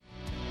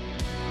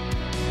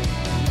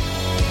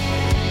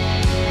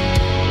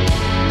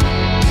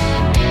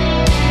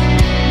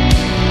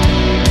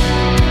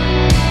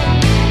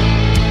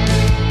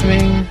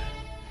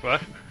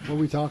What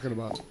are we talking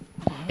about?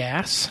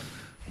 Gas.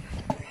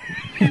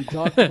 We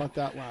talked about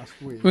that last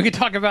week. We could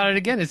talk about it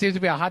again. It seems to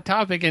be a hot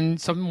topic, and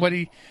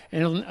somebody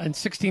and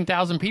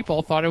 16,000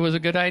 people thought it was a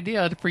good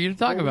idea for you to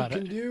talk about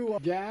it. We can do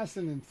gas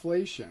and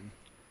inflation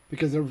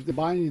because they're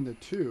combining the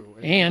two.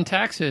 And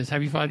taxes.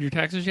 Have you filed your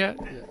taxes yet?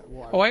 Yeah,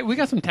 well, Oh, wait, we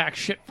got some tax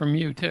shit from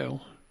you, too.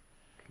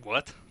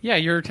 What? Yeah,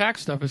 your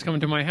tax stuff is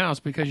coming to my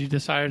house because you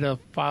decided to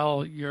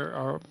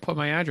put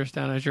my address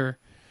down as your...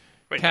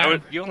 Wait,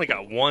 you only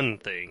got one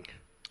thing.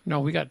 No,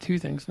 we got two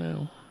things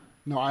now.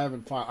 No, I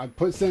haven't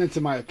filed. Sent it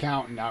to my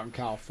accountant out in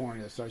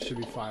California, so I should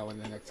be filing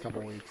in the next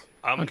couple of weeks.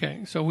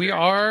 Okay, so we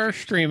are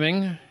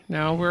streaming.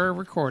 Now we're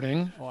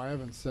recording. Oh, I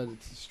haven't said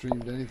it's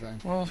streamed anything.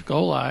 Well,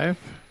 go live.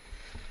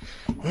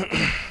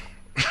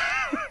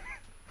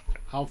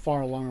 How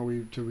far along are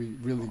we till we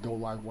really go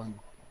live? When?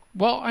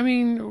 Well, I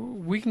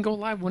mean, we can go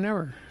live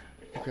whenever.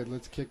 Okay,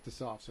 let's kick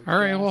this off. So all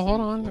right, well, hold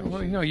on.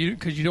 Well,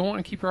 because you don't want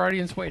to keep our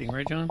audience waiting,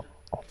 right, John?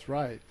 That's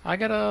right. I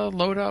got to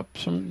load up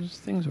some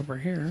things over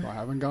here. So I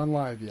haven't gone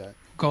live yet.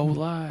 Go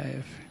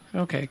live.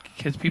 Okay,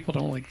 because people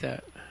don't like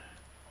that.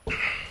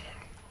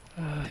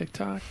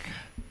 TikTok.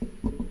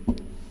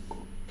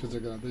 Because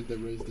they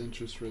raised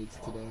interest rates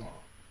today.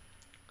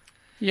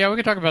 Yeah, we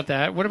could talk about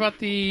that. What about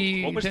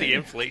What was the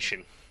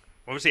inflation?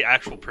 What was the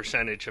actual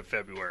percentage of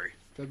February?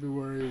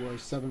 February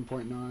was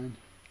 7.9.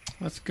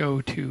 Let's go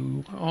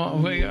to.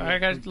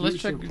 Let's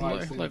check.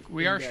 Look,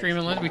 we are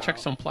streaming. Let me check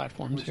some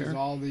platforms which here. Is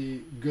all the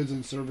goods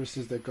and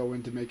services that go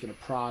into making a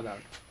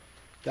product.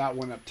 That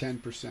went up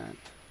 10%.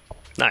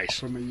 Nice.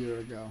 From a year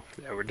ago.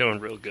 Yeah, we're doing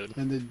real good.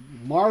 And the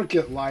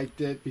market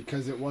liked it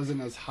because it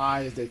wasn't as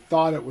high as they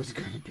thought it was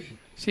going to be.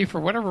 See, for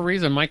whatever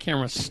reason, my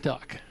camera's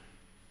stuck.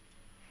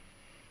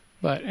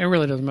 But it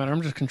really doesn't matter.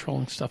 I'm just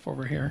controlling stuff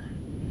over here.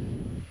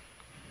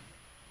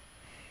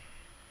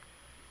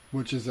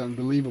 Which is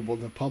unbelievable.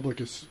 The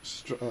public is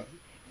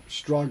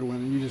struggling,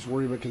 and you just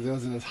worry because it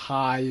wasn't as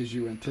high as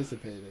you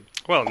anticipated.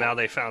 Well, now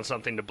they found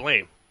something to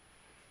blame.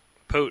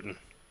 Putin.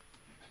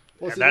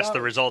 Well, and that's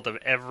the result of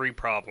every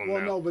problem now.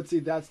 Well, no, but see,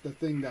 that's the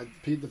thing that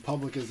the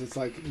public is, it's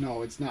like,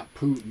 no, it's not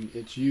Putin,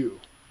 it's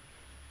you.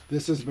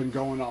 This has been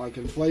going on, like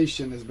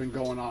inflation has been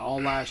going on all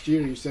last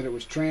year. You said it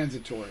was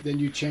transitory. Then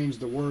you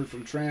changed the word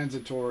from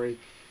transitory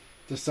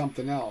to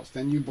something else.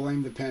 Then you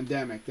blame the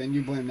pandemic. Then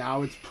you blame,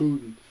 now it's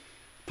Putin.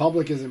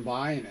 Public isn't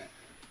buying it.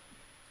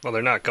 Well,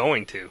 they're not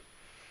going to.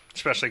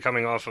 Especially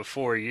coming off of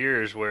 4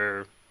 years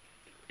where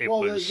it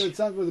was... Well, that's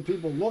not what the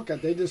people look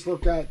at. They just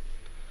look at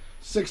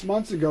 6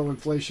 months ago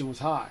inflation was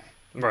high.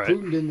 Right.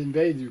 Putin didn't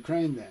invade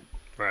Ukraine then.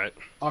 Right.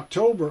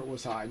 October it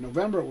was high.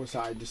 November it was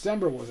high.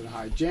 December wasn't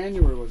high.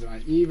 January wasn't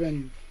high.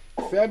 Even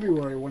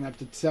February went up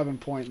to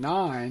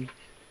 7.9.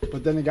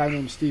 But then a guy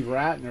named Steve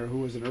Ratner, who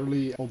was an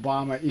early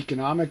Obama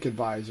economic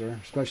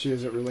advisor, especially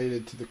as it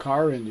related to the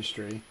car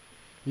industry,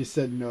 he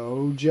said,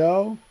 no,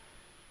 Joe,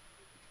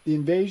 the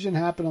invasion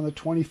happened on the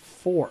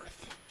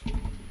 24th.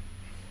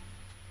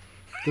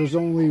 There's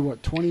only,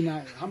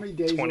 29, how many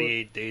days?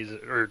 28 days,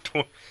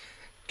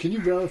 Can you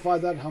verify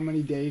that, how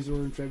many days were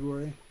in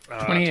February?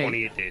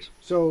 28 days.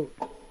 So,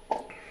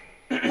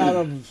 out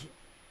of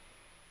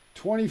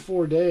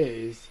 24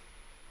 days,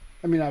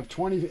 out of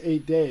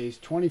 28 days,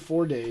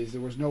 24 days,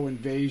 there was no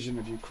invasion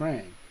of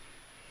Ukraine.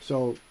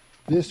 So,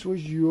 this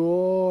was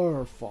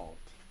your fault.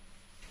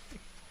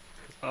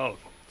 Oh,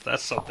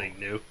 that's something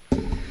new.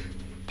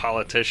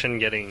 Politician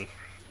getting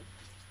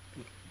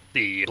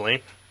the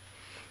blame.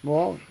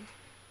 Well,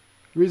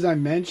 the reason I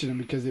mentioned him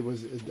because he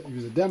was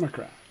a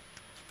Democrat.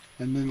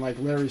 And then, like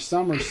Larry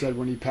Summers said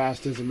when he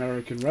passed his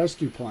American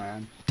Rescue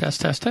Plan.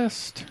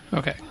 Test.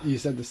 Okay. He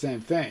said the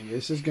same thing.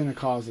 This is going to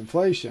cause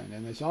inflation.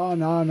 And they said, oh,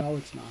 no,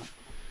 it's not.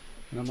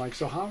 And I'm like,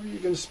 so how are you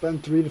going to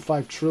spend $3 to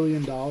 $5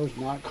 trillion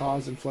not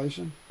cause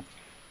inflation?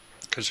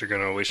 Because you're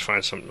going to always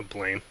find something to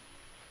blame,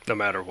 no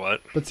matter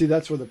what. But see,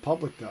 that's what the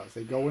public does.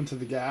 They go into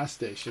the gas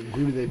station.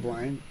 Who do they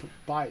blame?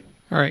 Biden.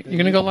 All right, you're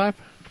going to go live?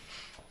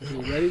 Are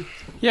you ready?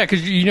 Yeah,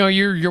 because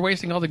you're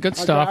wasting all the good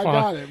stuff. I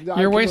got it.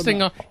 You're wasting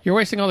all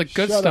the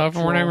good Shut stuff, up,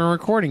 and we're not troll. even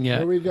recording yet.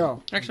 Here we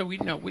go. Actually,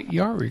 we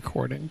are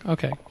recording.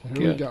 Okay,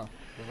 Here we go.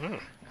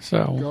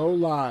 So go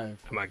live.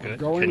 Am I good? We're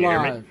going Can you hear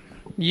live. me?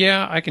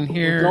 Yeah, I can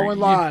hear. We're going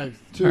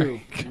live. 2,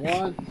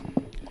 Right. 1.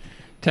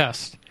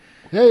 Test.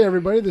 Hey,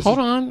 everybody. Hold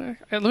on.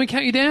 Let me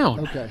count you down.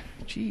 Okay.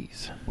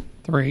 Jeez.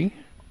 3,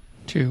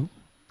 2.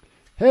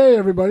 Hey,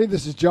 everybody.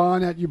 This is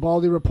John at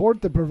Ubaldi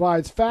Report that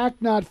provides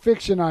fact, not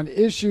fiction, on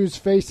issues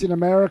facing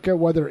America,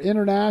 whether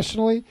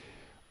internationally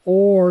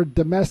or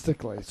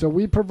domestically. So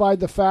we provide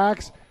the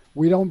facts.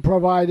 We don't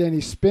provide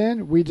any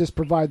spin. We just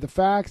provide the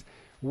facts.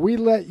 We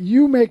let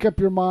you make up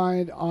your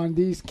mind on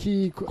these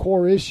key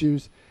core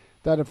issues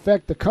that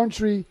affect the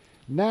country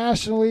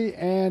nationally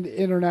and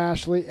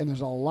internationally, and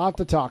there's a lot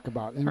to talk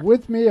about. And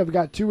with me, I've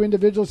got two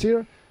individuals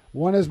here.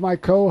 One is my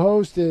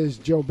co-host is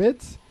Joe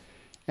Bitts,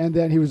 and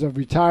then he was a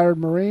retired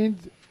Marine,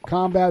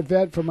 combat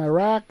vet from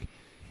Iraq.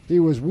 He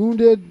was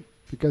wounded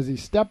because he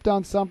stepped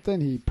on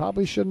something he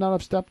probably should not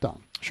have stepped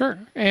on. Sure.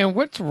 And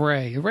what's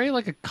Ray? Ray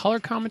like a color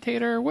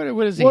commentator? What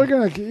is he?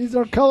 He's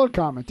our color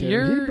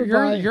commentator.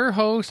 You're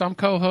host. I'm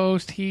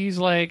co-host. He's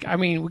like, I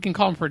mean, we can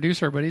call him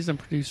producer, but he doesn't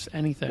produce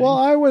anything. Well,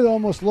 I would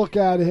almost look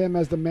at him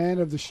as the man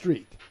of the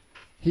street.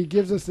 He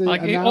gives us the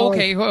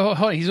okay. Hold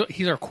on.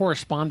 He's our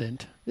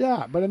correspondent.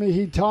 Yeah, but I mean,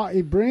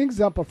 he brings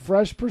up a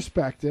fresh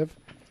perspective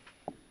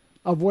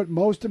of what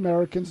most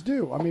Americans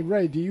do. I mean,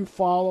 Ray, do you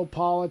follow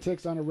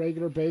politics on a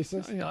regular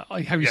basis?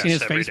 Have you seen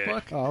his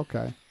Facebook? Oh,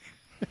 okay.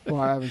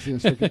 Well, I haven't seen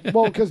his Facebook.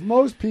 Well, because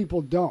most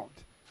people don't.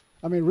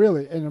 I mean,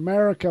 really, in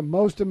America,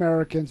 most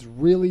Americans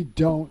really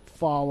don't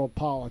follow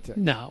politics.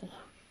 No.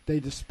 They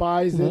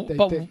despise it.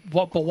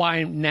 But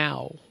why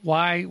now?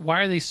 Why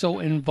are they so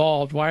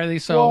involved? Why are they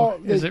so... Well,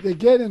 they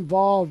get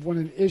involved when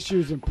an issue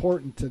is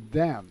important to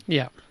them.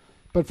 Yeah.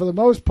 But for the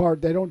most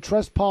part, they don't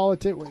trust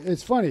politics.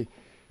 It's funny,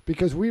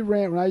 because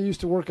when I used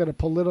to work at a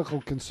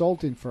political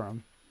consulting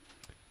firm,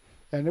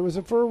 and it was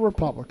for a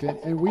Republican,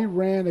 and we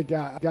ran a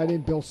guy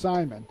named Bill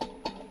Simon,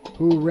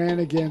 who ran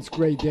against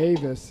Gray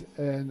Davis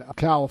in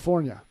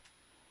California.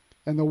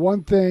 And the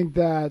one thing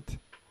that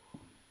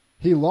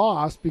he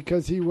lost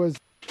because he was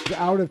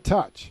out of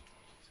touch.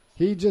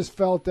 He just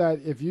felt that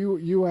if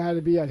you had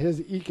to be at his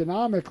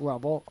economic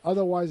level,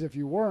 otherwise if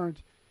you weren't,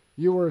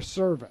 you were a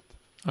servant.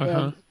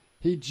 And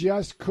he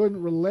just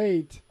couldn't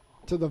relate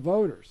to the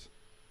voters.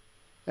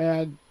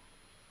 And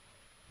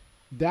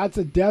that's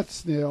a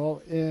death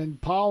knell in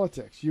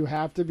politics. You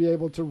have to be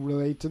able to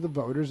relate to the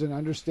voters and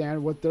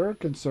understand what their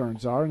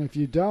concerns are. And if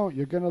you don't,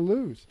 you're going to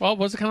lose. Well,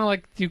 was it kind of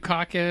like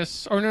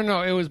Dukakis? Or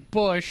no, it was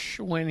Bush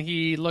when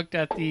he looked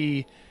at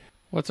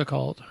what's it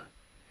called?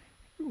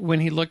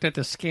 When he looked at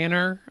the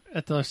scanner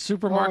at the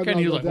supermarket, and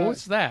he was like,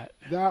 what's that?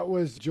 That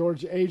was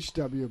George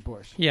H.W.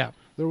 Bush. Yeah.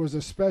 There was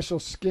a special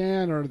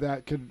scanner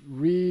that could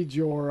read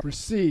your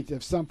receipt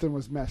if something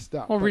was messed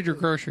up. Well, read your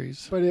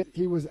groceries. But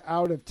he was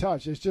out of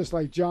touch. It's just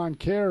like John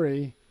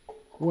Kerry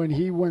when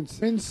he went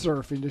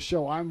windsurfing to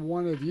show I'm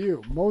one of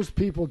you. Most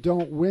people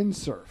don't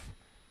windsurf.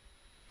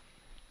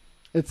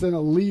 It's an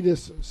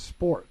elitist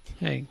sport.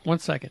 Hey, 1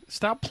 second.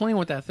 Stop playing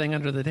with that thing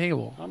under the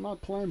table. I'm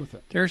not playing with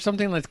it. There's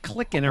something that's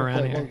clicking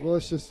around here. Well,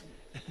 let's just...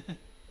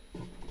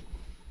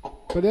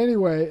 But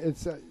anyway,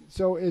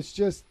 it's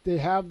just they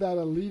have that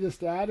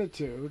elitist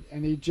attitude,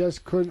 and he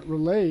just couldn't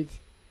relate.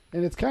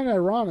 And it's kind of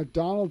ironic.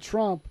 Donald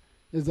Trump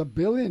is a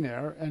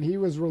billionaire, and he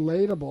was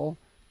relatable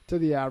to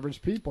the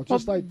average people.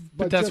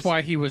 But that's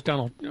why he was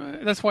Donald.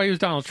 That's why he was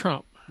Donald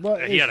Trump.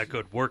 But he had a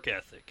good work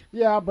ethic.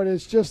 Yeah, but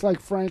it's just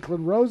like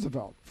Franklin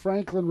Roosevelt.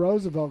 Franklin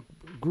Roosevelt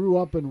grew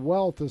up in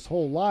wealth his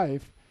whole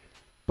life,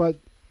 but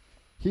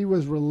he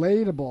was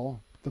relatable.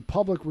 The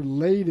public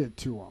related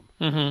to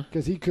him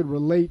because he could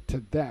relate to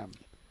them.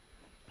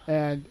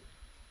 And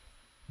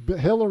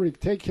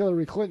take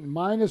Hillary Clinton,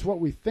 minus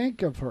what we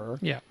think of her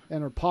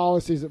and her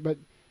policies, but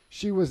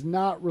she was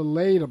not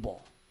relatable.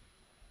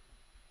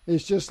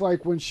 It's just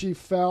like when she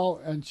fell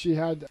and she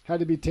had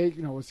to be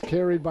taken, was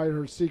carried by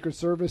her Secret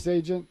Service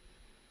agent,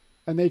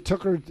 and they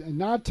took her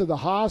not to the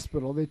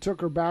hospital, they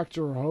took her back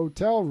to her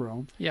hotel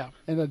room. Yeah.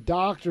 And a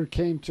doctor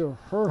came to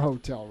her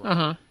hotel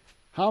room.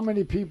 How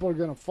many people are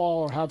going to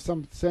fall or have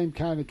some same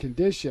kind of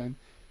condition?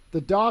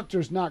 The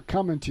doctor's not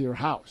coming to your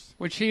house.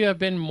 Would she have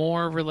been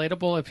more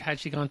relatable had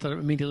she gone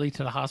immediately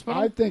to the hospital?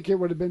 I think it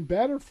would have been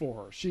better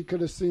for her. She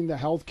could have seen the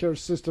healthcare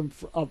system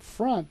up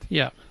front.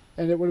 Yeah.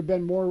 And it would have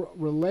been more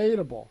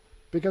relatable.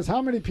 Because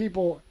how many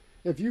people,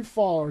 if you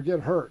fall or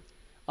get hurt,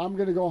 I'm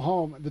going to go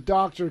home, the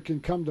doctor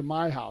can come to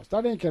my house.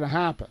 That ain't going to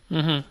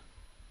happen.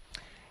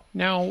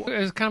 Now,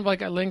 it's kind of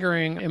like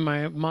lingering in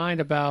my mind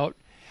about,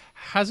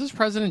 has this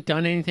president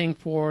done anything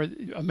for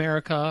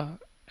America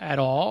at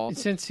all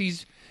since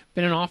he's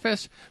been in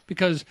office?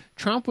 Because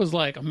Trump was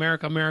like,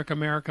 America, America,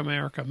 America,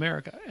 America,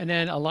 America. And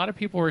then a lot of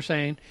people were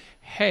saying,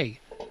 hey,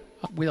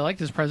 we like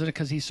this president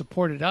because he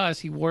supported us.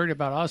 He worried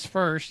about us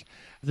first.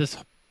 This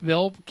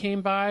bill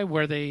came by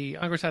where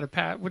Congress had to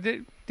pass.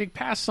 They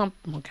passed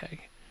something, okay.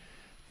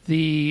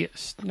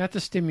 Not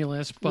the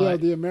stimulus, but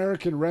the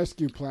American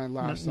Rescue Plan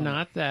last summer.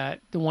 Not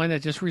that. The one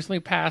that just recently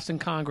passed in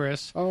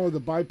Congress. Oh, the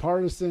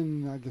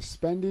bipartisan the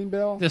spending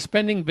bill? The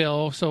spending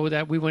bill, so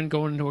that we wouldn't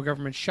go into a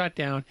government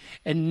shutdown,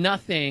 and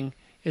nothing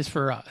is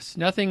for us.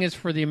 Nothing is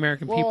for the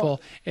American people.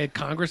 Did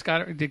Congress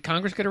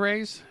get a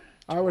raise?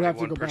 I would have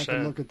to go back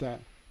and look at that.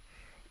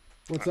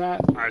 What's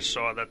that? I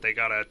saw that they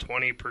got a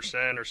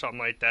 20% or something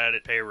like that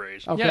at pay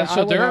raise. Okay, yeah,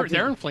 so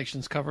their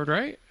inflation's covered,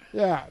 right?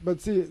 Yeah, but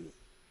see,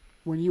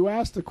 when you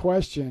ask the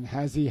question,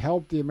 has he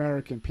helped the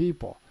American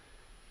people?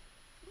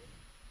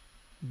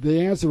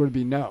 The answer would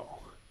be no.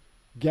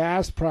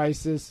 Gas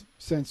prices,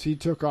 since he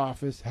took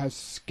office, has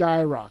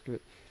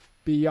skyrocketed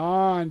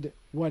beyond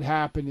what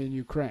happened in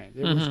Ukraine.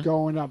 It was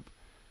going up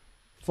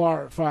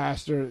far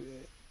faster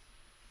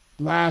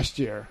last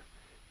year.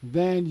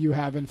 Then you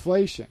have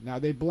inflation. Now,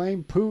 they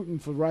blame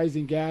Putin for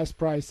rising gas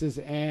prices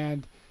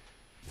and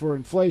for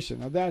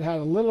inflation. Now, that had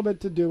a little bit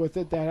to do with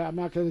it. I'm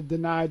not going to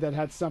deny that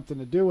had something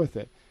to do with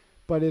it.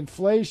 But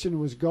inflation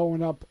was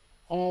going up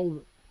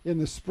all in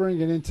the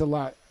spring and into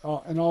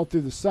and all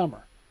through the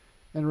summer.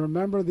 And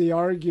remember, the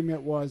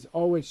argument was,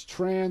 oh, it's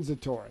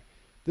transitory.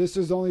 This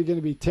is only going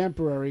to be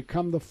temporary.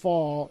 Come the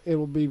fall,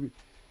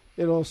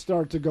 it'll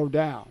start to go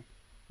down.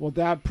 Well,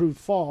 that proved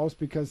false,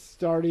 because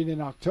starting in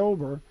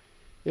October,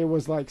 it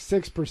was like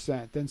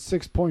 6%, then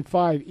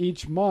 6.5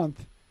 each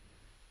month.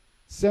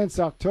 Since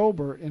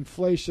October,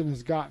 inflation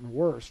has gotten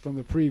worse from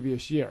the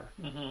previous year.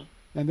 Mm-hmm.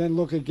 And then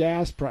look at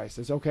gas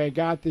prices. Okay, I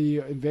got the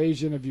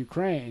invasion of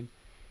Ukraine,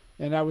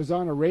 and I was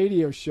on a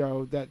radio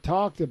show that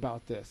talked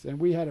about this. And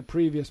we had a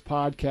previous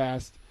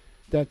podcast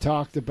that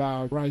talked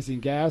about rising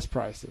gas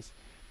prices.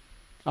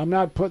 I'm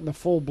not putting the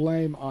full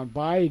blame on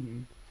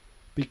Biden,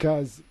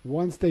 because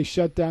once they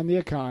shut down the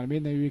economy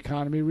and the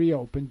economy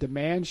reopened,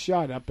 demand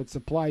shot up, but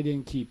supply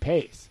didn't keep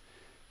pace.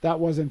 That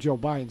wasn't Joe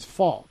Biden's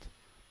fault.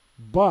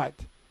 But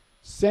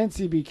since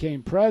he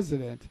became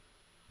president,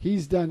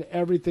 he's done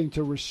everything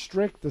to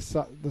restrict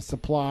the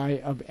supply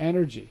of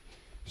energy,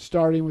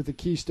 starting with the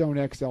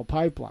Keystone XL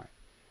pipeline,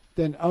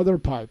 then other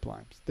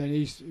pipelines. Then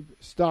he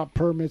stopped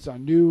permits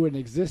on new and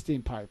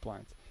existing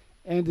pipelines,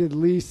 ended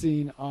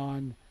leasing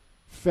on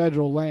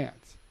federal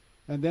lands.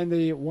 And then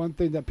the one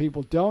thing that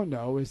people don't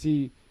know is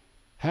he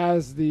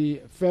has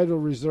the Federal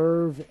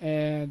Reserve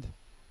and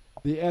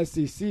the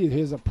SEC,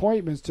 his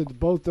appointments to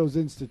both those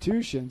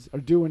institutions, are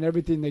doing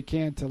everything they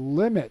can to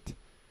limit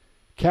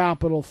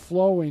capital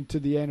flowing to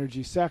the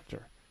energy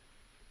sector.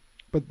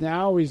 But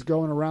now he's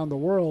going around the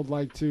world,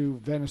 like to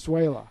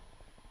Venezuela,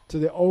 to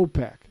the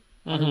OPEC,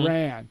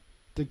 Iran,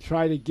 to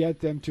try to get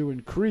them to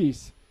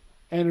increase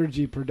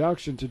energy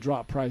production to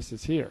drop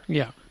prices here.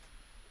 Yeah.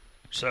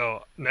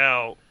 So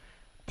now,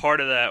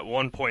 part of that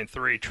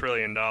 $1.3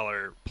 trillion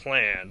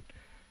plan,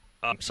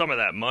 some of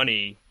that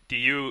money, do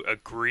you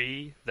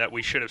agree that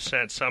we should have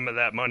sent some of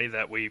that money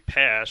that we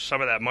passed,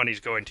 some of that money is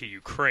going to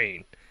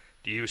Ukraine?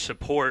 Do you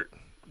support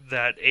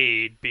that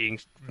aid being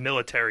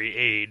military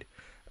aid,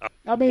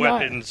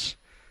 weapons,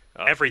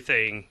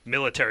 everything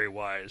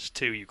military-wise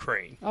to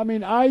Ukraine? I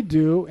mean, I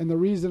do, and the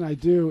reason I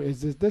do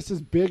is that this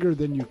is bigger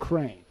than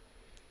Ukraine.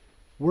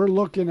 We're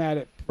looking at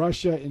it,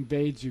 Russia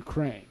invades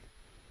Ukraine.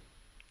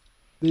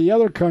 The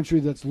other country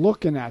that's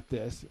looking at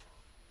this,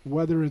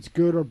 whether it's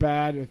good or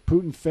bad, if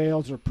Putin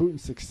fails or Putin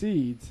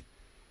succeeds,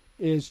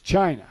 is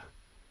China.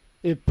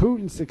 If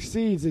Putin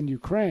succeeds in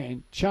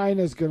Ukraine,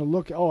 China's going to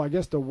look, I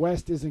guess the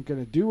West isn't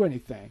going to do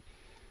anything,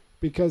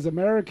 because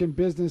American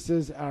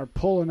businesses are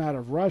pulling out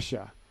of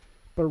Russia.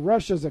 But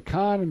Russia's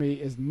economy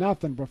is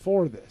nothing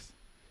before this.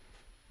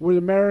 Would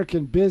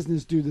American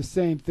business do the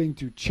same thing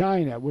to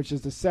China, which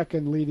is the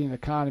second leading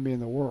economy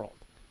in the world?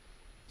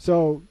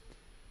 So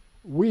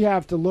we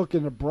have to look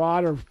in a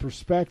broader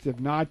perspective,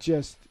 not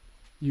just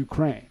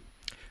Ukraine.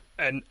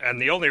 And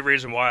the only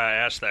reason why I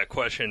asked that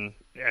question,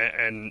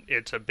 and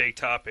it's a big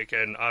topic,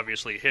 and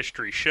obviously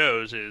history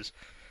shows, is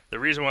the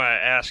reason why I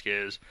ask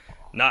is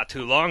not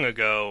too long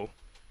ago,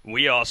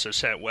 we also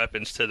sent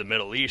weapons to the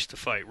Middle East to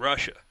fight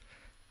Russia.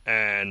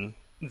 And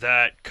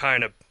that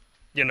kind of,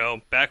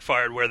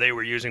 backfired, where they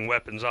were using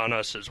weapons on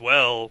us as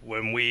well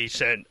when we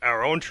sent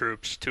our own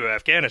troops to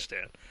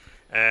Afghanistan.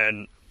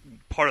 And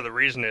part of the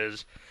reason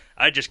is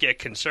I just get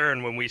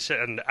concerned when we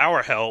send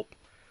our help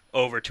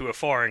over to a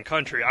foreign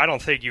country. I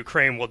don't think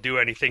Ukraine will do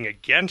anything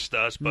against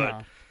us,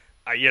 but,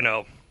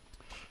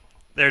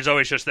 there's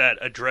always just that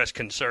addressed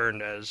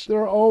concern as...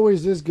 There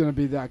always is going to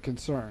be that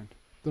concern.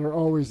 There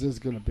always is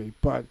going to be.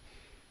 But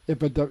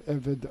if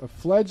a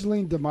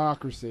fledgling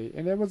democracy,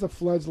 and it was a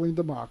fledgling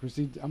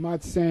democracy, I'm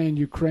not saying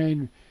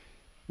Ukraine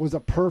was a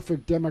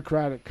perfect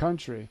democratic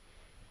country,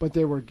 but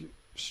they were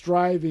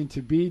striving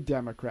to be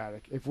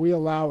democratic. If we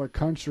allow a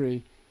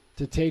country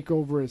to take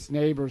over its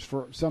neighbors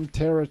for some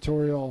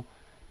territorial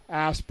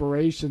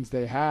aspirations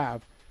they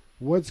have,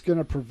 what's going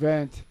to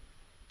prevent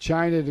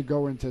China to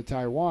go into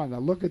Taiwan? Now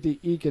look at the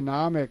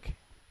economic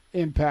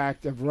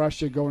impact of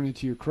Russia going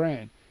into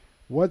Ukraine.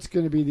 What's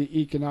going to be the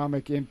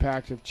economic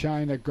impact of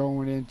China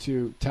going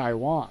into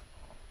Taiwan?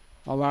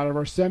 A lot of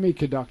our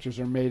semiconductors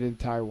are made in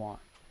Taiwan.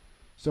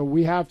 So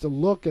we have to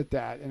look at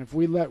that. And if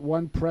we let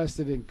one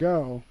precedent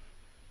go,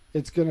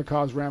 it's going to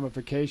cause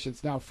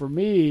ramifications. Now, for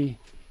me,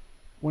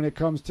 when it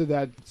comes to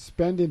that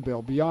spending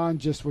bill, beyond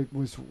just what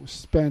was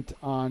spent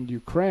on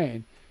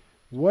Ukraine,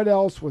 what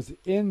else was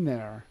in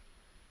there?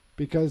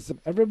 Because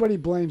everybody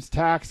blames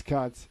tax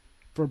cuts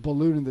for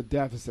ballooning the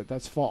deficit.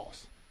 That's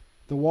false.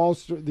 The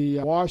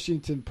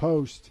Washington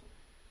Post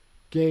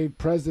gave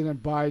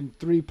President Biden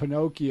 3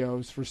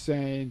 Pinocchios for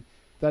saying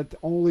that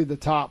only the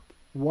top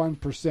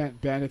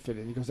 1%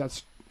 benefited. He goes,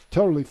 that's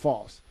totally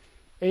false.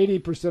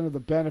 80% of the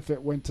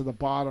benefit went to the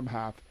bottom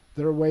half.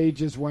 Their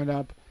wages went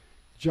up.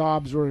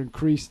 Jobs were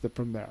increased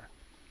from there.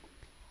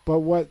 But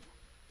what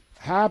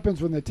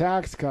happens when the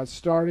tax cuts,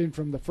 starting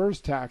from the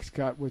first tax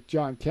cut with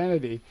John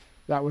Kennedy,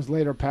 that was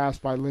later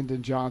passed by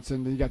Lyndon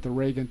Johnson. Then you got the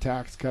Reagan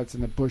tax cuts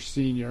and the Bush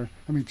Jr.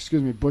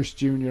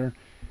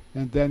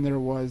 And then there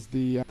was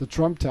the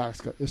Trump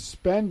tax cut. The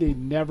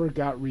spending never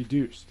got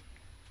reduced.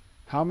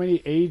 How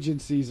many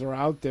agencies are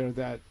out there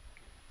that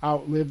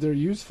outlive their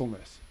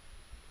usefulness?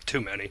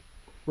 Too many.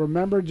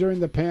 Remember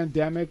during the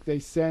pandemic, they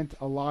sent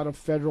a lot of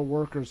federal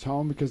workers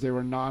home because they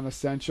were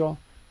non-essential?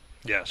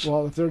 Yes.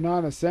 Well, if they're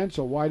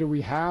non-essential, why do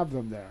we have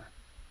them there?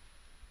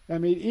 I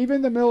mean,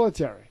 even the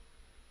military.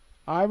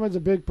 I was a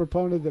big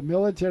proponent that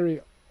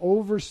military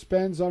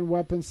overspends on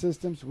weapon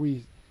systems.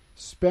 We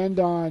spend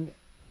on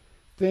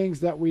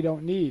things that we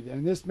don't need.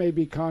 And this may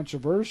be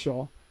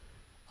controversial.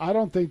 I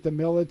don't think the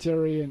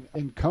military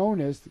in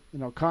CONUS,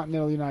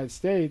 continental United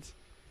States,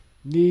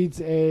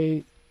 needs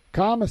a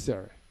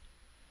commissary.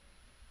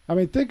 I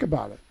mean, think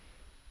about it.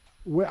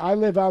 I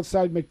live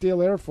outside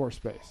MacDill Air Force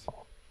Base.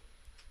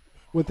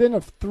 Within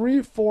a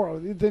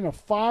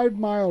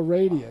 5-mile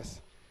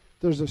radius,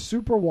 there's a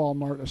super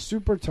Walmart, a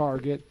super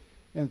Target,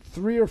 and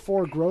 3 or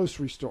 4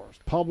 grocery stores,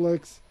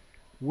 Publix,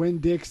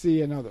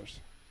 Winn-Dixie, and others.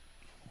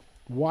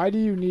 Why do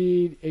you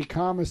need a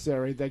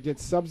commissary that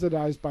gets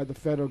subsidized by the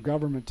federal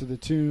government to the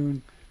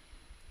tune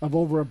of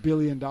over $1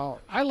 billion?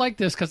 I like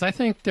this because I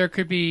think there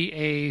could be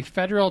a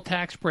federal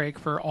tax break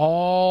for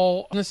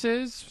all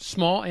businesses,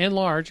 small and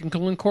large,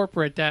 including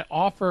corporate, that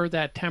offer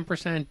that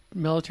 10%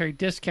 military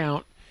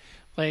discount,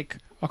 like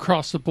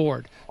across the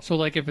board. So,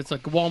 like if it's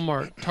like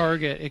Walmart,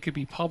 Target, it could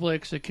be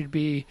Publix, it could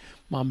be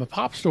mom and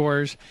pop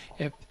stores.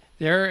 If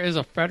there is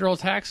a federal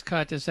tax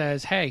cut that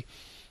says, hey,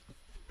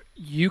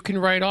 you can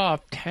write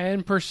off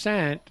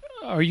 10%,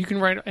 or you can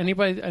write any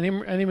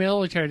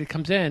military that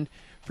comes in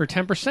for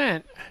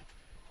 10%.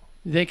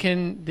 You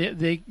can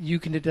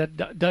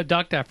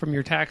deduct that from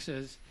your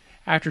taxes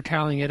after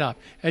tallying it up.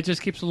 It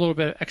just keeps a little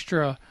bit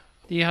extra.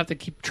 You have to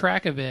keep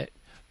track of it,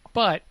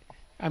 but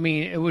I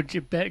mean, it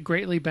would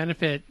greatly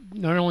benefit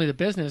not only the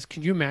business.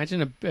 Can you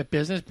imagine a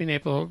business being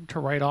able to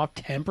write off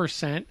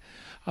 10%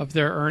 of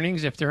their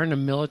earnings if they're in a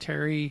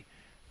military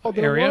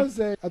area? Was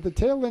at the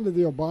tail end of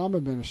the Obama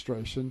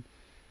administration,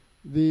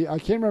 I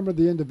can't remember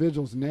the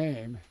individual's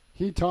name.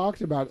 He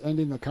talked about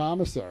ending the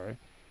commissary,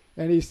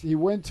 and he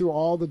went to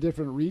all the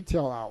different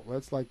retail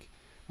outlets, like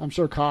I'm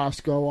sure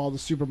Costco, all the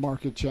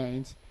supermarket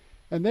chains,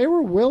 and they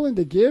were willing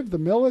to give the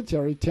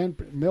military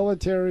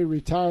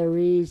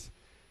retirees,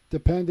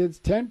 dependents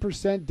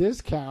 10%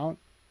 discount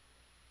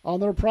on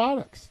their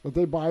products that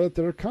they buy at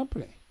their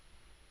company.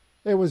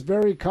 It was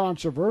very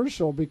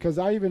controversial because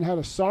I even had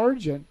a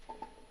sergeant.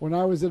 When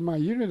I was in my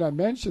unit, I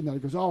mentioned that. He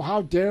goes, oh,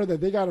 how dare they?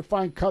 They got to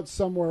find cuts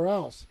somewhere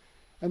else.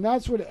 And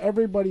that's what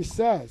everybody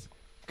says.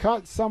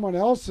 Cut someone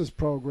else's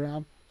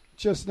program,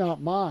 just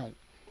not mine.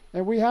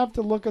 And we have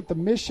to look at the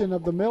mission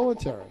of the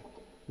military.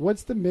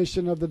 What's the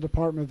mission of the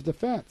Department of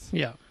Defense?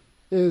 Yeah.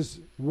 Is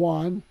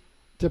 1,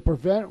 to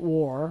prevent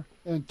war,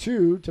 and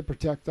 2, to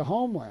protect the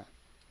homeland.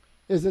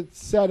 Is it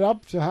set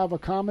up to have a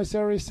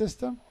commissary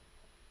system,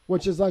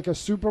 which is like a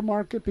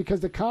supermarket?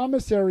 Because the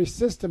commissary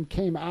system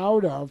came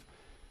out of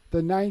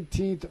the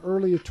 19th,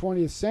 early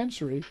 20th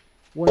century,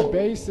 when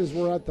bases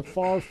were at the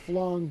far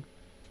flung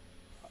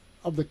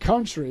of the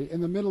country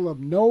in the middle of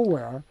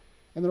nowhere,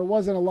 and there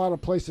wasn't a lot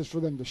of places for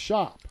them to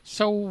shop.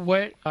 So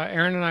what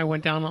Aaron and I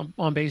went down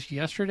on base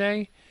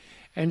yesterday,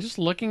 and just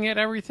looking at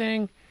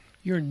everything,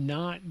 you're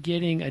not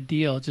getting a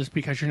deal just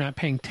because you're not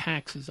paying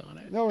taxes on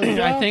it. No,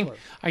 exactly.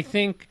 I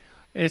think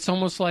it's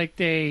almost like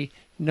they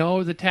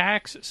know the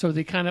tax, so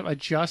they kind of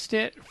adjust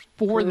it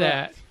for Correct.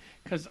 that.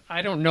 Because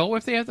I don't know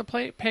if they have to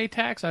pay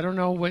tax. I don't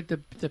know what the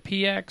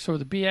PX or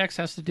the BX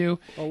has to do.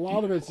 A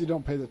lot of it's you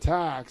don't pay the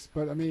tax,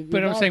 but I mean.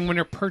 But I'm saying when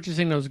they're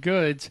purchasing those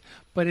goods,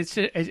 but it's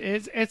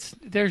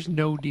there's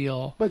no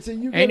deal. But so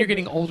you're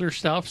getting older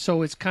stuff,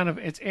 so it's kind of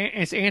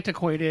it's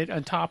antiquated.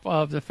 On top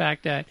of the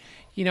fact that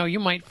you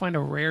might find a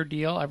rare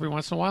deal every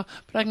once in a while,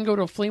 but I can go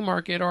to a flea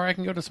market or I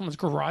can go to someone's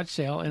garage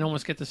sale and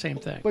almost get the same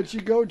thing. But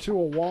you go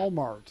to a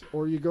Walmart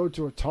or you go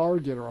to a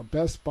Target or a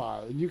Best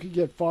Buy, and you can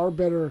get far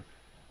better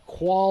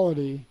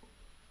quality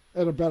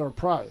at a better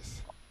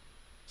price.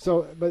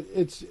 So, but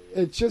it's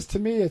just, to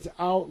me, it's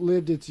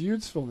outlived its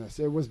usefulness.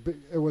 It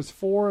was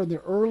for in the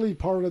early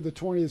part of the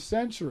 20th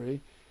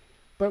century,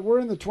 but we're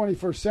in the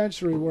 21st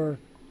century where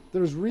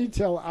there's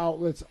retail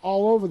outlets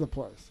all over the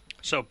place.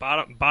 So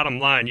bottom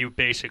line, you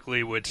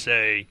basically would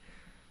say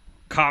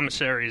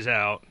commissaries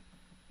out,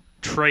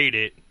 trade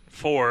it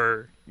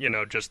for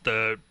just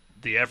the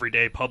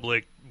everyday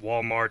public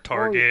Walmart,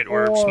 Target,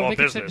 or small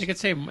business. They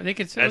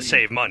could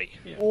save money.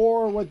 Yeah.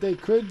 Or what they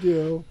could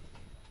do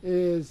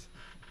is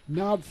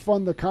not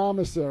fund the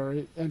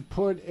commissary and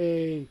put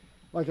a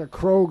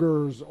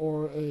Kroger's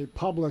or a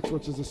Publix,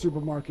 which is a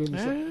supermarket,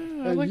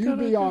 and you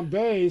be on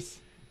base,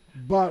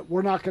 but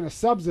we're not going to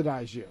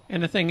subsidize you.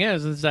 And the thing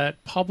is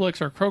that Publix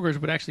or Kroger's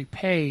would actually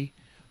pay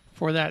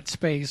for that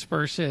space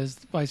versus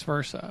vice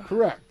versa.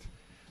 Correct.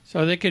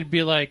 So they could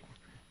be like,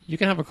 you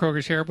can have a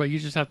Kroger's here, but you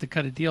just have to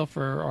cut a deal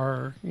for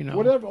our,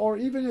 whatever. Or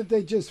even if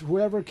they just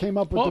whoever came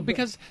up with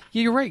because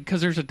you're right,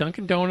 because there's a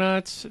Dunkin'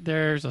 Donuts,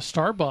 there's a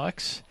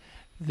Starbucks,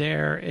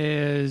 there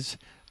is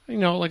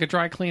like a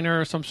dry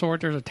cleaner of some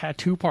sort. There's a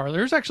tattoo parlor.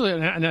 There's actually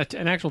an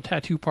actual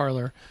tattoo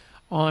parlor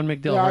on MacDill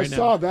right now. Yeah, I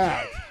saw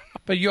that.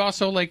 But you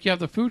also like you have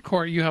the food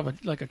court. You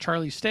have like a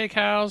Charlie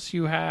Steakhouse.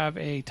 You have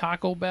a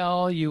Taco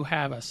Bell. You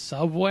have a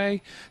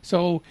Subway.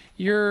 So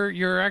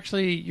you're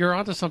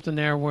onto something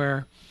there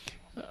where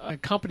a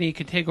company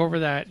can take over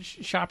that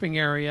shopping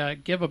area,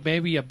 give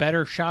maybe a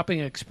better shopping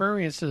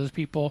experience to those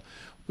people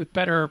with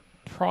better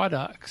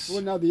products.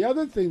 Well, now the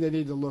other thing they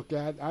need to look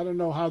at, I don't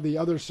know how the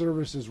other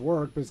services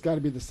work, but it's got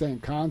to be the same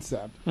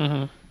concept.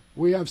 Mm-hmm.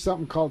 We have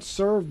something called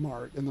Serve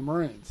Mart in the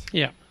Marines.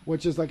 Yeah.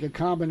 Which is like a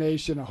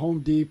combination of Home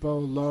Depot,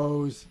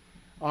 Lowe's,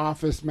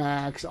 Office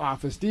Max,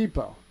 Office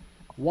Depot.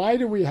 Why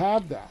do we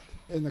have that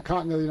in the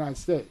continental United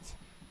States?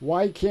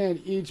 Why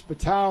can't each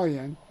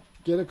battalion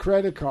get a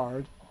credit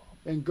card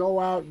and go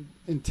out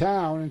in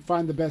town and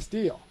find the best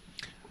deal?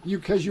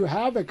 Because you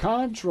have a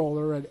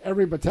comptroller at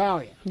every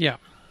battalion. Yeah.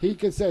 He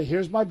could say,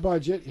 here's my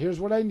budget, here's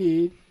what I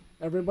need.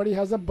 Everybody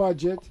has a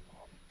budget.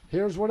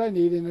 Here's what I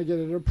need, and I get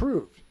it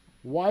approved.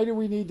 Why do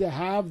we need to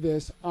have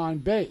this on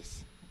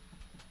base?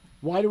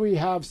 Why do we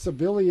have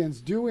civilians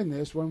doing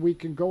this when we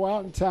can go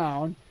out in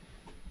town?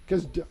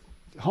 Because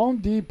Home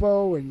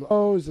Depot and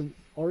Lowe's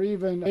or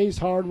even Ace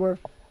Hardware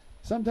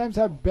sometimes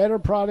have better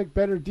product,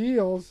 better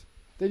deals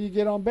than you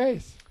get on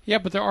base. Yeah,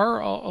 but there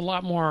are a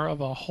lot more of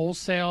a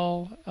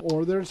wholesale.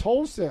 Or there's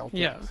wholesale things.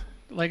 Yeah,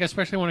 like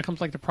especially when it comes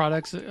like to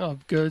products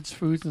of goods,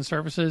 foods, and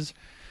services,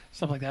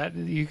 stuff like that.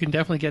 You can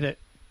definitely get it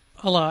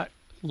a lot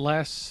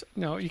less.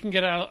 You can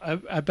get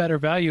a better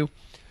value,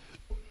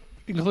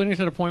 including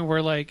to the point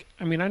where, like,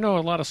 I mean, I know a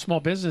lot of small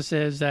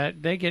businesses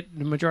that they get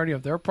the majority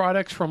of their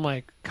products from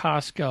like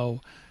Costco,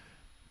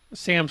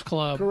 Sam's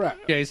Club,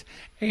 correct. Days.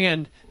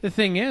 And the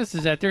thing is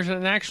that there's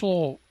an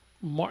actual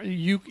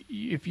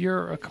if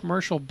you're a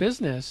commercial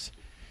business,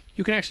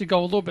 you can actually go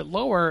a little bit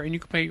lower and you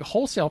can pay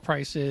wholesale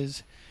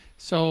prices.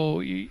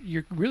 So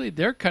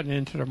they're cutting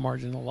into their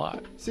margin a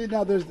lot. See,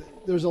 now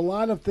there's a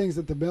lot of things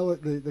that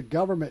the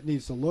government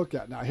needs to look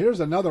at. Now, here's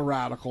another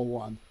radical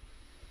one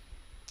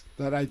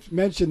that I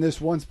mentioned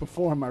this once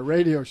before on my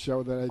radio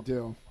show that I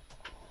do.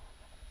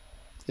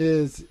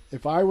 Is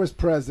if I was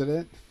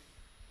president,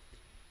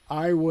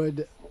 I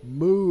would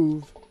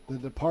move the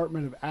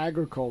Department of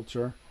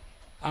Agriculture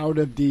out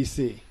of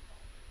D.C.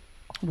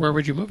 Where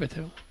would you move it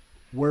to?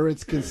 Where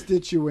its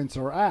constituents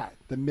are at,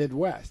 the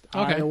Midwest,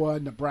 okay. Iowa,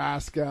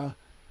 Nebraska,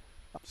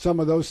 some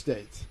of those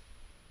states.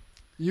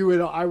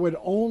 I would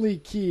only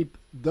keep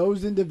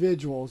those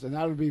individuals, and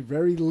that would be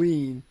very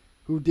lean,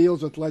 who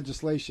deals with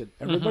legislation.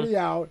 Everybody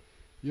out,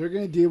 you're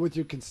going to deal with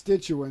your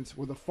constituents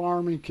where the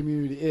farming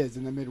community is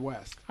in the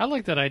Midwest. I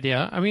like that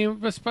idea. I mean,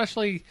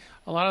 especially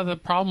a lot of the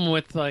problem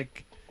with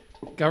like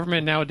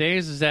government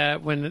nowadays is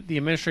that when the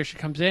administration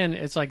comes in,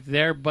 it's like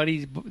their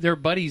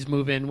buddies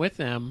move in with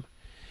them,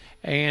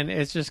 and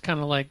it's just kind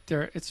of like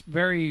it's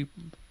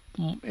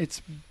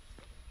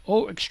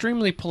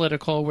extremely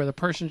political, where the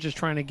person's just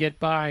trying to get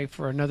by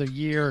for another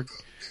year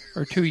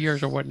or 2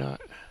 years or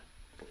whatnot.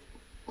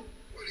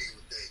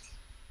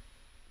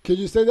 Could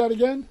you say that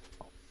again?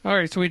 All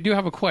right, so we do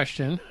have a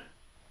question.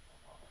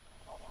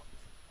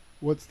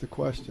 What's the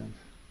question?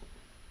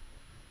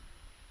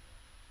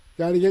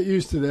 Got to get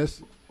used to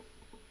this.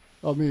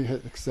 Let me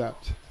hit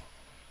accept.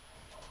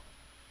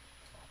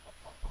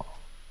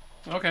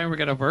 Okay, we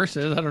got a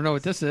versus. I don't know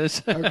what this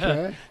is.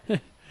 Okay.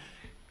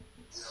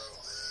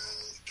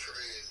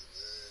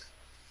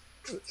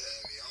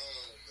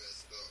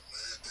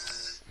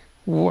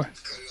 What?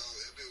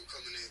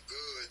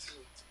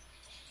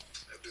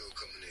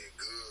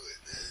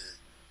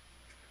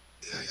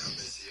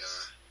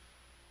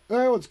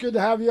 Well, it's good to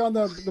have you on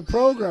the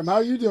program. How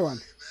are you doing?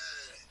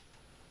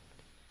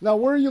 Now,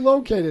 where are you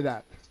located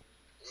at?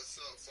 What's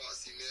up,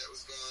 Foxy Net?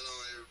 What's going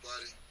on,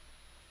 everybody?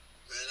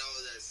 Man, I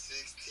was at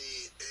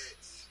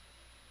 16X,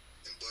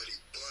 and Buddy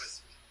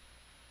bust me.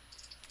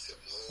 Took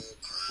my whole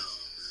crown,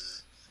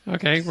 man.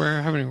 Okay,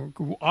 we're having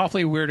an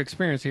awfully weird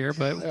experience here,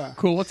 but yeah.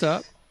 Cool. What's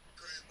up?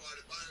 Crazy part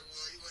about it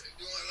was he wasn't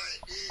doing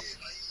like this.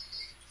 Like,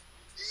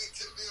 he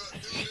took me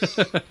on through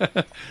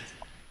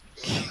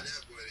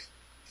that, buddy.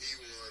 He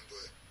won,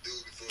 but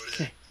dude before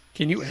that.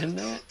 Can you end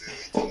that?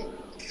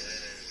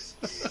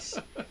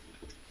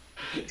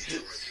 You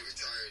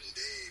retired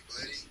today,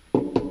 buddy.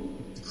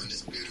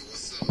 Undisputed,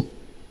 what's up?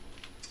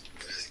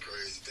 That's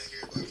crazy. Thank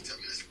everybody for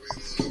telling me this. We're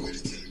going over to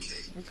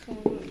 10K. What's going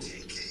on?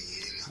 10K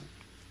in.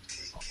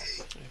 10K.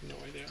 I have no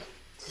idea.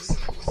 What's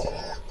up with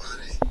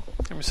everybody?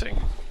 Let me see.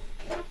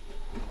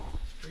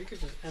 You could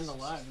just end the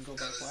live and go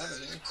back live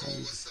again. Nicole,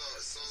 what's up?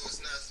 Soul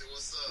Snatcher,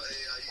 what's up?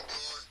 Hey, how you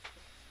doing?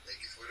 Thank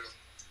you for the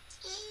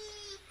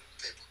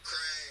paper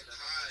crane, the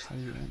high. How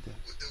do you end it?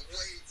 With the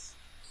weights.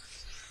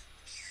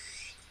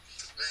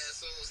 Man,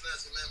 Soul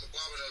Snatcher, man, my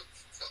barber done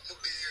fucked my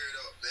beard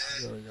up, man.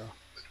 There we go.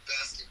 With the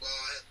basketball.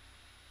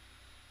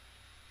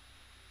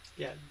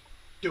 Yeah,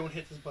 don't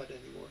hit this button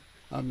anymore.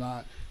 I'm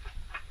not.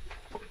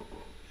 All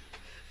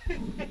right,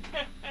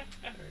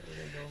 we're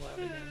going to go live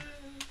again.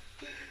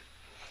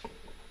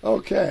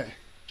 Okay.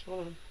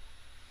 Hold on.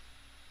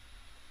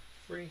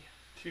 3,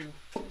 2,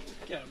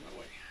 get out of my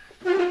way.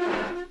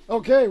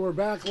 Okay, we're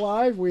back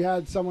live. We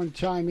had someone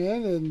chime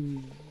in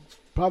and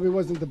probably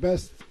wasn't the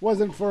best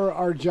wasn't for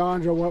our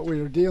genre what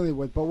we were dealing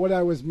with. But what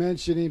I was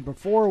mentioning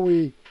before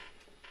we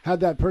had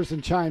that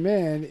person chime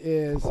in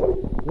is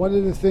one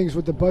of the things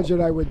with the budget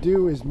I would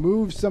do is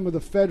move some of the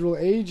federal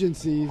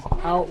agencies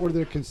out where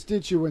their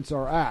constituents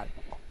are at.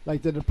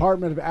 Like the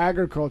Department of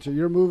Agriculture,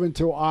 you're moving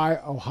to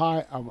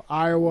Iowa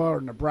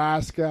or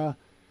Nebraska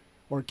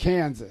or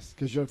Kansas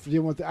because you're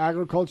dealing with the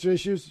agriculture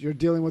issues. You're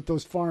dealing with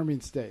those farming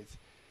states.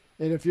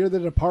 And if you're the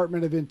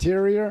Department of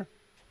Interior,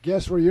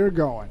 guess where you're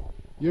going?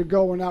 You're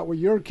going out with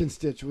your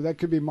constituents. That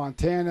could be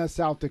Montana,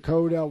 South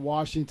Dakota,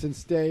 Washington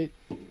State,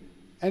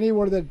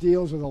 anywhere that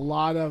deals with a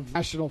lot of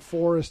national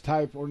forest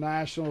type or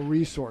national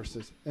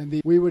resources.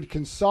 And we would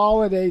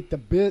consolidate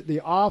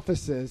the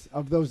offices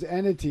of those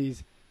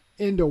entities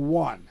into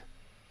one.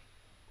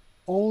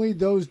 Only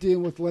those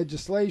dealing with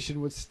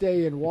legislation would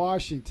stay in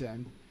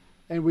Washington,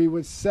 and we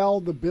would sell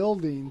the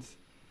buildings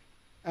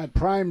at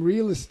prime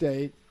real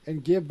estate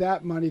and give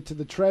that money to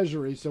the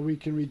Treasury so we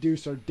can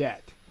reduce our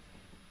debt.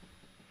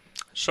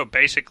 So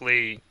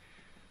basically,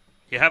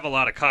 you have a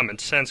lot of common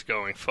sense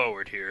going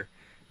forward here.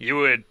 You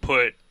would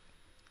put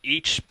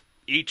each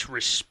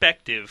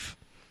respective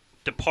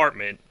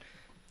department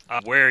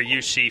where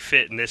you see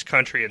fit in this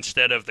country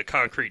instead of the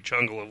concrete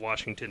jungle of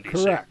Washington,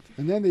 D.C. Correct.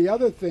 And then the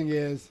other thing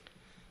is,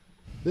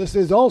 this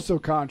is also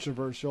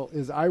controversial,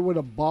 is I would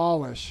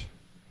abolish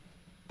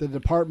the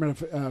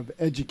Department of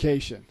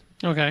Education.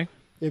 Okay.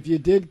 If you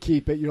did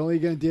keep it, you're only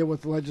going to deal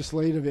with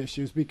legislative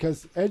issues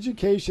because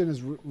education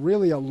is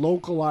really a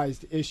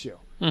localized issue.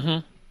 Mm-hmm.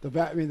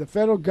 The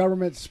federal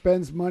government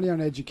spends money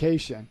on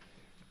education,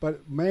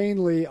 but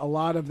mainly a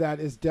lot of that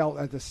is dealt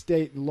at the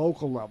state and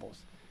local levels.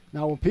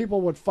 Now, when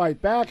people would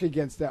fight back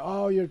against that,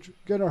 oh, you're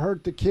going to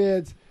hurt the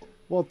kids.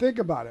 Well, think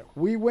about it.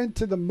 We went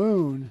to the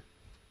moon,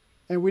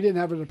 and we didn't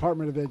have a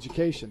Department of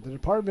Education. The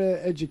Department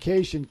of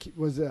Education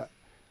was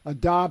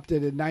adopted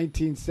in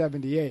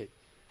 1978.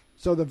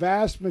 So the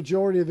vast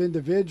majority of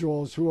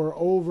individuals who are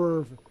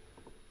over,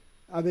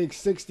 I think,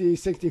 60,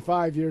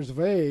 65 years of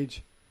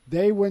age,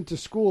 they went to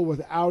school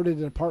without a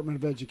Department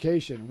of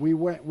Education. We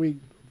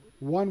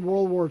won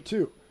World War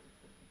II.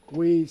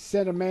 We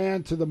sent a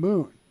man to the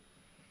moon.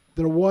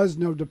 There was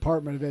no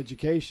Department of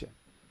Education.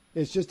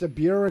 It's just a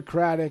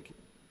bureaucratic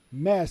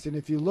mess. And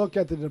if you look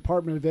at the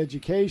Department of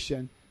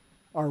Education,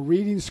 our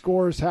reading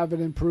scores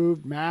haven't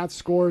improved. Math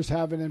scores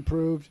haven't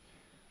improved.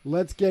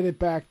 Let's get it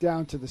back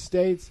down to the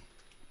states.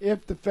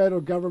 If the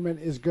federal government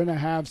is going to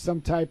have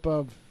some type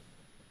of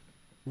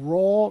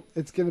role,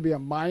 it's going to be a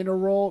minor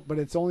role, but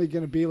it's only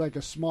going to be like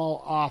a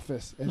small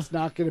office. It's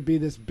not going to be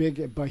this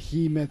big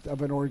behemoth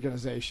of an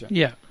organization.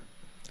 Yeah.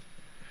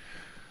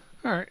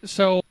 All right.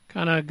 So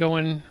kind of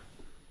going.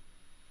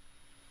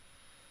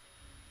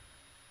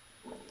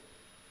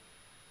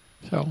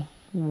 So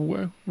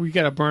we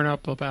got to burn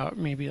up about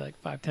maybe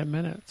like 5-10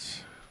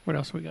 minutes. What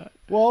else we got?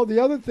 Well, the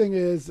other thing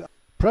is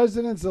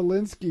President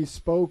Zelensky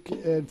spoke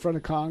in front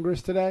of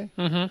Congress today.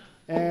 Mm-hmm.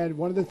 And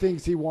one of the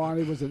things he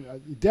wanted was he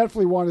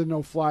definitely wanted a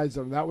no-fly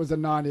zone. That was a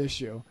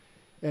non-issue.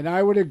 And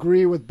I would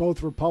agree with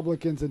both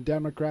Republicans and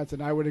Democrats,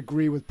 and I would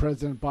agree with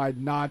President Biden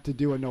not to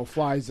do a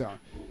no-fly zone.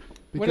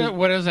 Because,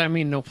 what does that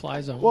mean,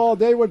 no-fly zone? Well,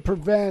 they would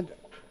prevent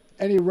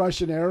any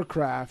Russian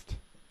aircraft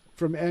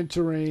from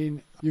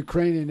entering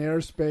Ukrainian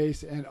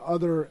airspace and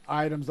other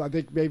items, I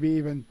think maybe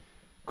even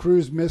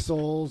cruise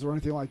missiles or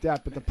anything like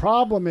that. But the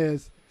problem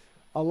is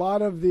a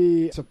lot of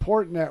the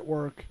support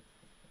network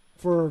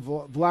for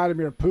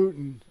Vladimir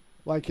Putin,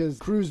 like his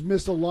cruise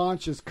missile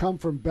launches, come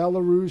from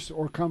Belarus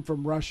or come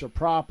from Russia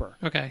proper.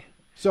 Okay.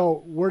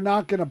 So we're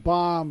not going to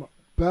bomb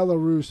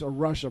Belarus or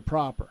Russia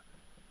proper.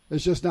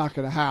 It's just not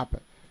going to happen.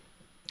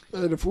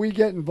 And if we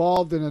get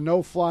involved in a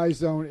no-fly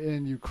zone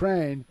in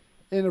Ukraine,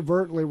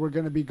 inadvertently we're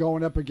going to be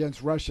going up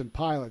against Russian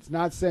pilots.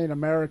 Not saying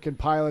American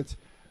pilots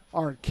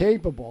aren't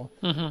capable,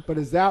 but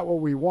is that what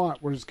we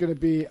want? Where it's going to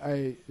be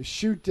a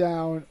shoot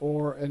down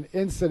or an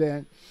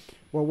incident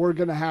where we're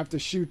going to have to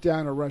shoot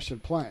down a Russian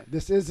plane.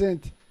 This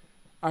isn't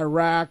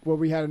Iraq where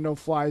we had a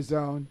no-fly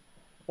zone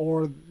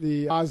or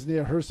the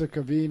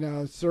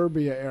Bosnia-Herzegovina,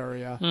 Serbia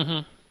area. Mm-hmm.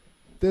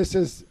 This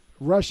is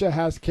Russia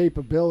has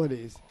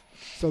capabilities,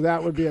 so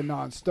that would be a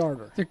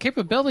non-starter. Their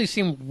capabilities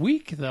seem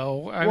weak,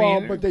 though. I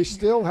mean, but they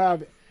still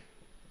have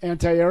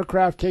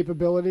anti-aircraft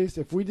capabilities.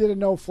 If we did a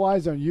no-fly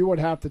zone, you would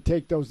have to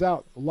take those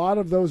out. A lot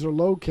of those are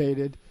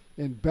located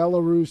in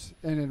Belarus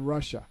and in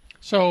Russia.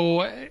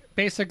 So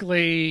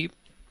basically,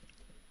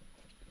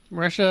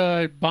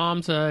 Russia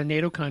bombs a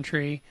NATO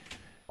country.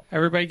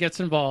 Everybody gets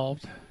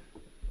involved.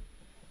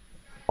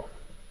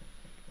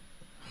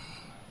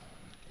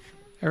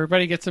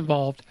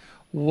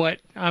 What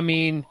I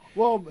mean,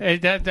 well,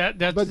 that's so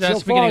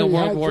the beginning of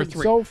World War III.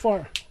 So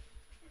far,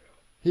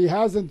 he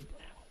hasn't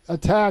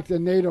attacked a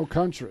NATO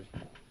country.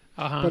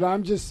 Uh-huh. But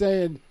I'm just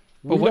saying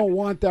we don't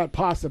want that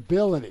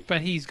possibility.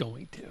 But he's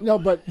going to. No,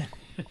 but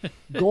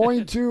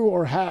going to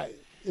or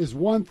is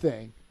one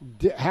thing.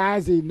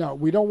 Has he? No,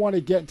 we don't want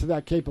to get into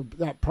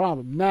that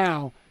problem.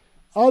 Now,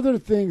 other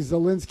things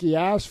Zelensky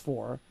asked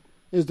for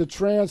is the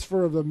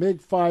transfer of the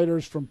MiG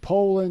fighters from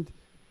Poland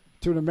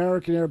to an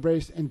American air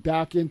base and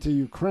back into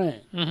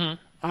Ukraine. Mm-hmm.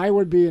 I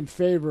would be in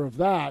favor of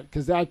that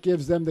because that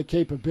gives them the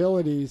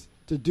capabilities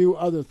to do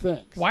other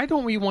things. Why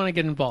don't we want to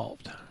get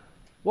involved?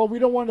 Well, we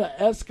don't want to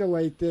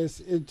escalate this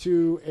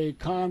into a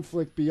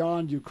conflict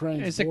beyond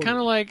Ukraine. Is it kind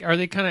of like, are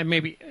they kind of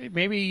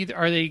maybe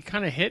are they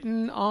kind of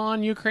hitting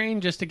on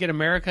Ukraine just to get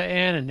America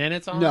in and then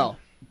it's on? No.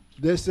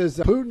 This is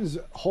Putin's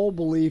whole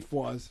belief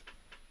was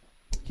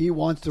he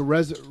wants to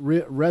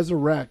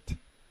resurrect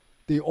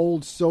the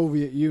old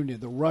Soviet Union,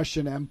 the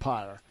Russian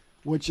Empire,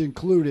 which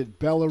included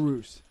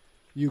Belarus,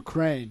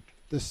 Ukraine,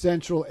 the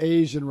Central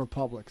Asian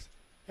republics,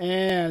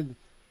 and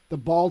the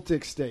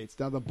Baltic states.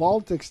 Now, the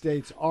Baltic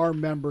states are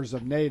members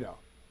of NATO.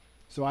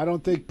 So I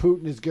don't think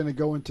Putin is going to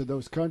go into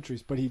those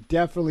countries, but he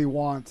definitely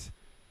wants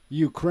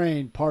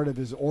Ukraine part of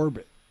his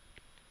orbit.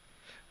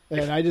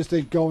 And I just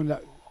think going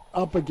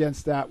up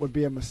against that would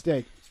be a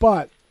mistake.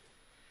 But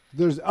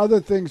there's other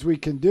things we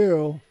can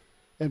do,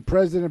 and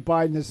President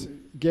Biden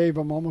gave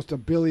him almost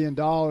 $1 billion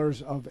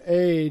of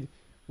aid,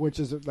 which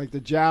is like the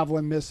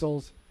Javelin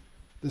missiles,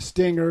 the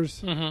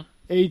Stingers,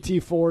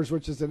 AT-4s,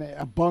 which is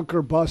a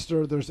bunker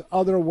buster. There's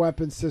other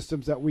weapon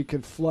systems that we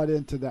could flood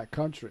into that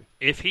country.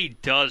 If he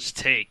does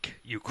take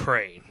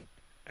Ukraine,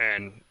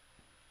 and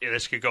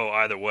this could go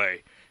either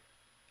way,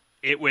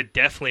 it would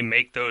definitely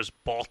make those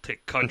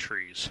Baltic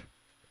countries,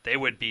 they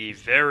would be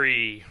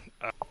very...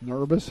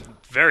 nervous?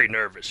 Very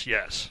nervous,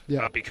 yes.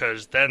 Yeah.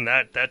 Because then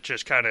that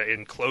just kind of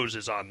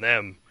encloses on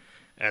them.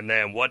 And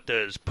then what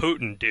does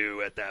Putin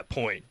do at that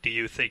point? Do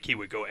you think he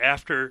would go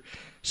after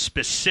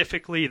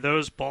specifically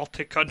those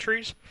Baltic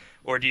countries?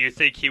 Or do you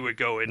think he would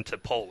go into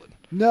Poland?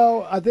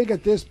 No, I think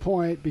at this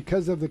point,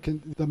 because of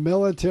the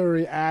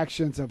military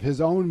actions of his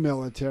own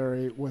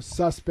military, was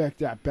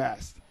suspect at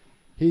best.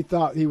 He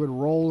thought he would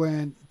roll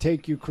in,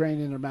 take Ukraine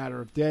in a matter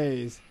of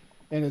days,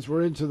 and as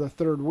we're into the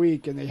third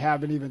week, and they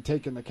haven't even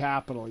taken the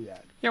capital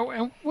yet. Yeah,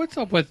 and what's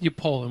up with you,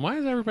 Poland? Why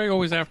is everybody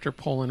always after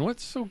Poland?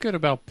 What's so good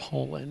about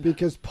Poland?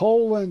 Because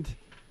Poland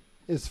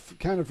is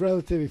kind of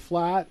relatively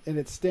flat, and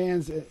it's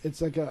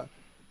like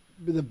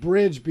the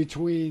bridge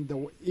between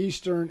the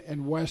eastern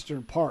and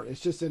western part.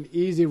 It's just an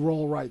easy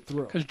roll right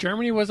through. Because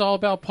Germany was all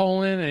about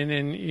Poland,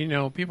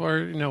 and people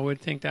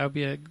would think that would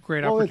be a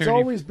great opportunity. It's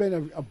always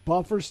been a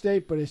buffer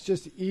state, but it's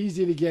just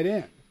easy to get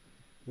in.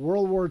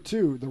 World War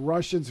II, the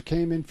Russians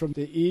came in from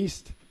the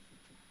east,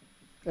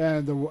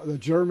 and the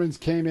Germans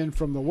came in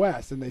from the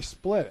west, and they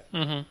split it.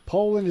 Mm-hmm.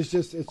 Poland is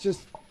just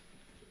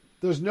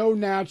there's no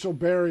natural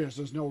barriers.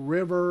 There's no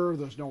river.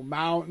 There's no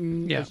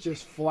mountain. Yeah. It's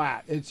just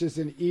flat. It's just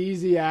an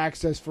easy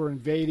access for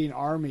invading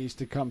armies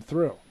to come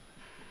through.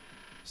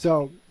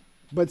 So,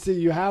 but see,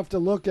 you have to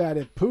look at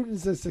it.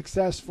 Putin's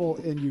successful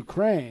in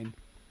Ukraine.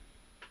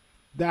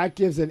 That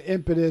gives an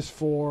impetus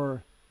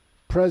for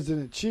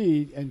President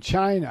Xi and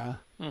China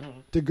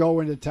to go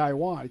into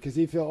Taiwan because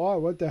he feels, oh,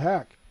 what the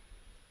heck?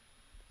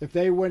 If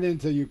they went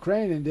into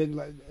Ukraine and didn't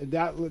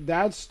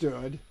that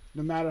stood,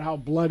 no matter how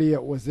bloody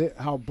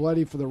how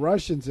bloody for the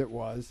Russians it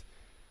was,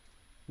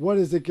 what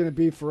is it going to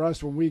be for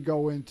us when we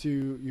go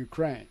into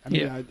Ukraine?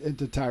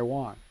 Into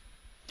Taiwan,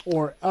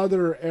 or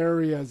other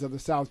areas of the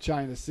South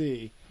China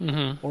Sea,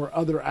 or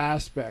other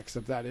aspects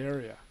of that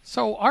area.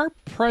 So our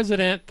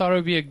president thought it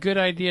would be a good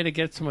idea to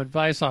get some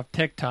advice off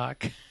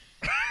TikTok.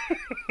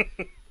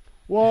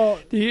 Well,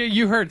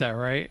 you heard that,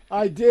 right?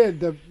 I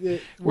did.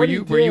 Were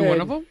you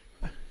one of them?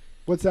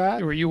 What's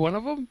that? Were you one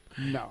of them?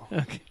 No.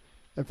 Okay.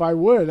 If I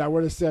would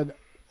have said,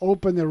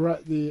 open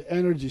the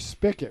energy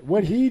spigot.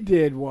 What he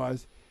did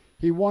was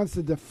he wants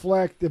to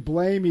deflect the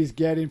blame he's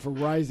getting for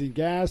rising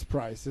gas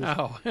prices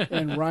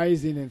and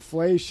rising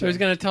inflation. So he's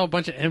going to tell a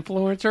bunch of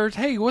influencers,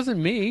 hey, it wasn't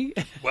me.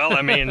 Well,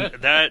 I mean,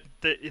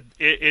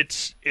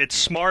 it's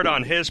smart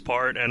on his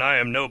part, and I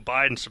am no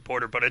Biden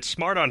supporter, but it's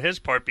smart on his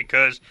part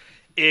because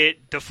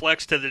it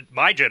deflects to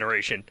my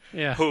generation,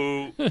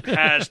 who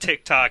has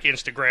TikTok,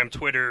 Instagram,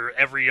 Twitter,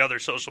 every other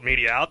social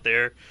media out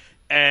there,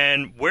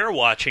 and we're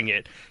watching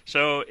it.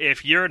 So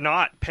if you're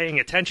not paying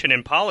attention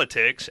in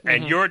politics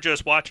and you're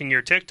just watching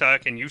your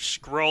TikTok and you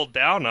scroll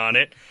down on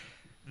it,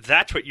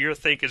 that's what you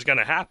think is going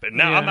to happen.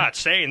 Now, I'm not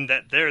saying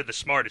that they're the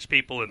smartest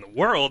people in the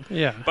world,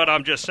 but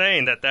I'm just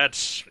saying that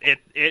that's it.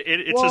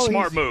 It's a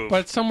smart move.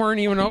 But some weren't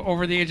even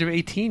over the age of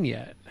 18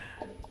 yet.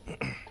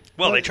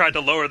 Well, they tried to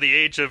lower the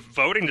age of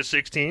voting to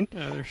 16.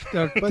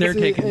 They're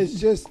taking.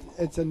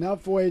 It's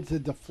enough way to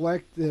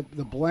deflect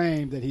the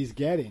blame that he's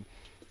getting.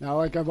 Now,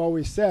 like I've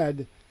always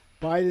said,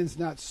 Biden's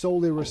not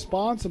solely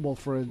responsible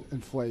for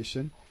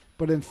inflation,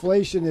 but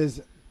inflation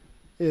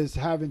is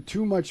having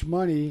too much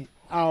money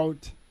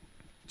out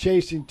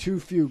chasing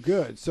too few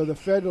goods. So the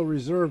Federal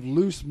Reserve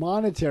loose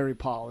monetary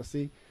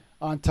policy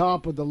on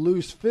top of the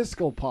loose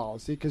fiscal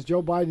policy, because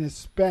Joe Biden has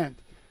spent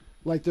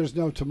like there's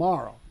no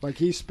tomorrow. Like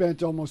he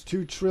spent almost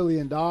 $2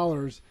 trillion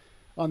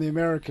on the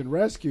American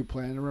Rescue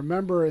Plan. And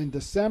remember in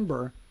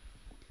December,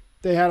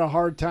 they had a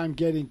hard time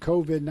getting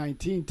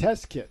COVID-19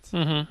 test kits.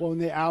 Well, when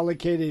they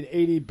allocated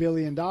 $80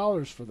 billion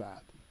for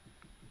that.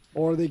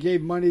 Or they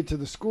gave money to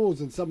the schools,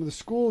 and some of the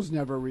schools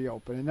never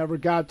reopened and never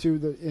got to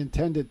the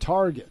intended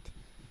target.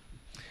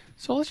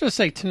 So let's just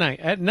say tonight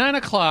at 9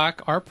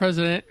 o'clock, our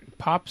president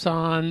pops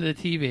on the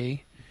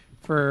TV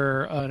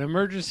for an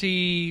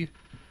emergency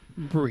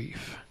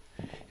brief.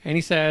 And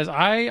he says,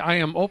 I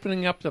am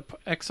opening up the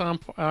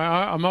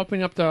I'm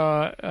opening up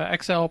the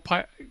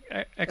pipeline.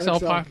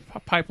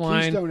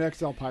 Keystone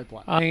XL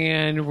pipeline.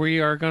 And we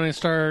are going to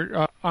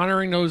start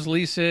honoring those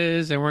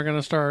leases, and we're going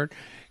to start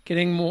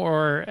getting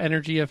more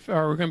energy, or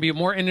we're going to be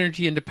more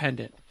energy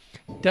independent.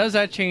 Does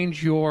that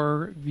change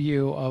your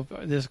view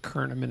of this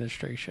current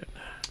administration?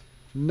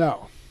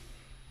 No.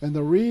 And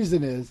the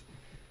reason is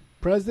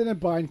President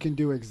Biden can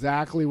do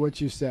exactly what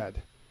you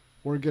said.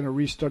 We're going to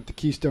restart the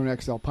Keystone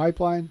XL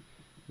pipeline.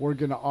 We're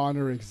going to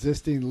honor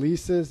existing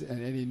leases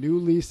and any new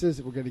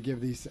leases. We're going to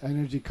give these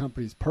energy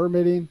companies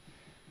permitting.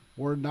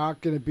 We're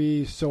not going to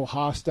be so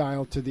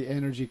hostile to the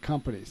energy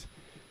companies.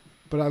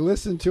 But I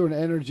listened to an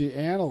energy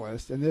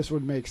analyst, and this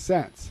would make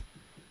sense.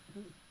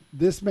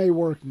 This may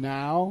work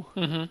now,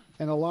 and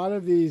a lot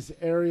of these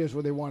areas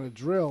where they want to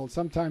drill,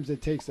 sometimes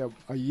it takes a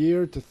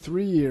year to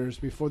 3 years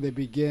before they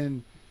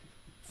begin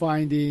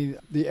finding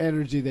the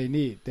energy they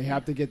need. They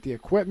have to get the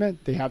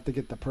equipment. They have to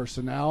get the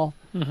personnel.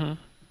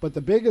 But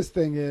the biggest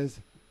thing is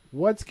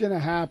what's going to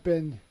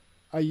happen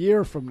a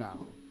year from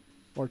now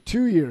or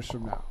 2 years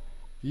from now.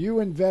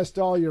 You invest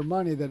all your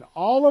money, then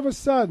all of a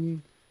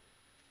sudden,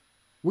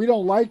 we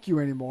don't like you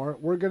anymore.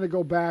 We're going to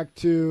go back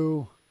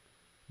to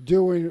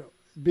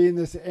being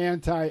this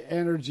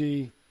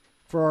anti-energy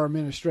for our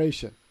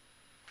administration.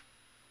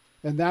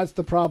 And that's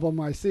the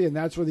problem I see, and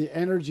that's where the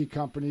energy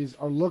companies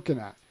are looking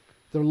at.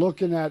 They're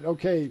looking at,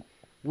 okay,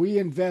 we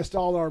invest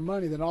all our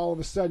money, then all of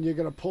a sudden you're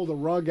going to pull the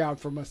rug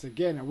out from us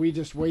again, and we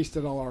just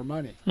wasted all our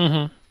money.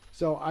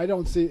 So I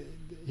don't see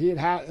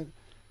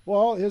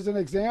well, here's an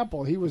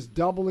example. He was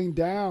doubling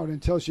down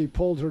until she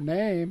pulled her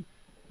name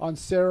on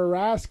Sarah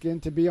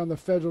Raskin to be on the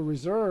Federal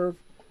Reserve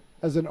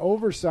as an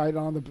oversight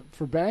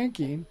for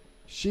banking.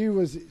 She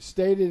was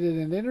stated in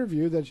an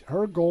interview that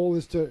her goal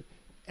is to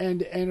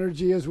end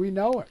energy as we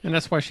know it. And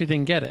that's why she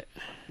didn't get it.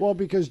 Well,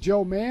 because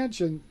Joe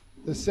Manchin,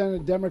 the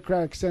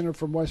Democratic senator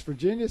from West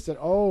Virginia, said,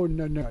 oh,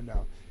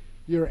 no.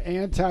 Your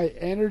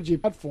anti-energy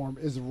platform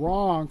is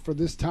wrong for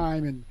this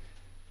time and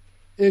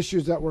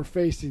issues that we're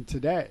facing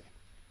today.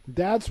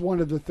 That's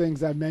one of the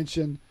things I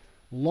mentioned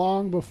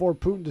long before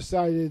Putin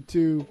decided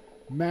to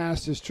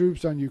mass his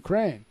troops on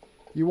Ukraine.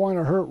 You want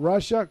to hurt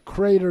Russia?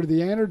 Crater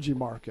the energy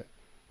market.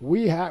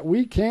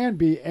 We can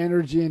be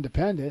energy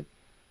independent.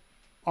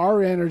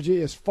 Our energy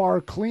is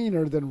far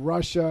cleaner than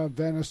Russia,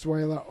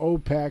 Venezuela,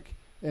 OPEC,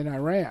 and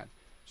Iran.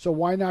 So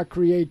why not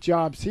create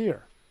jobs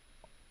here?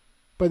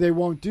 But they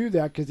won't do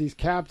that because he's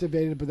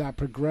captivated by that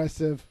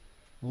progressive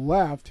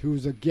left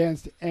who's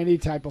against any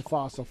type of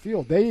fossil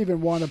fuel. They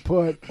even want to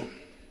put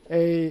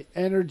a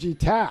energy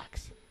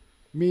tax,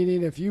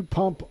 meaning if you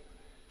pump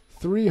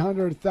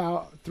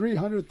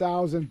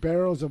 300,000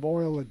 barrels of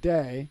oil a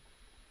day,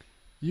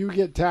 you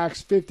get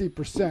taxed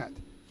 50%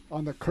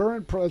 on the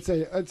current. Let's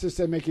just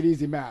say, make it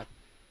easy math.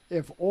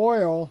 If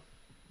oil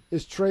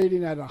is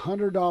trading at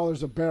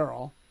 $100 a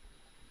barrel,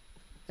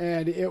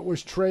 and it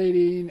was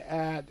trading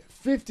at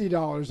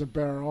 $50 a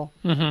barrel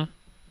in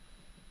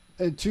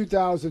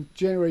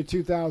January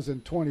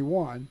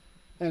 2021,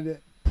 and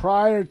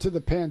prior to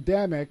the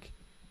pandemic,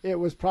 it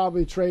was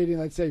probably trading,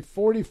 let's say,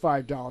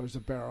 $45 a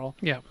barrel.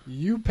 Yeah,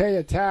 you pay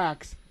a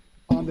tax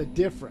on the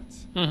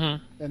difference,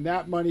 and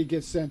that money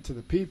gets sent to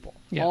the people.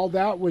 Yeah. All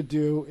that would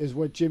do is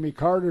what Jimmy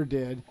Carter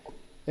did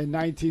in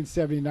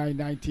 1979,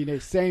 1980.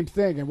 Same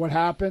thing. And what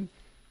happened?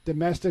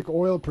 Domestic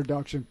oil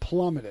production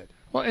plummeted.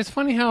 Well, it's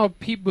funny how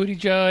Pete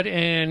Buttigieg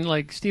and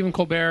like Stephen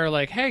Colbert are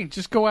like, hey,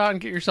 just go out and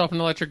get yourself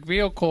an electric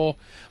vehicle.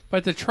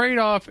 But the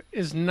trade-off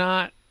is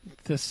not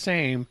the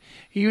same.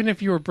 Even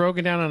if you were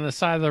broken down on the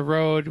side of the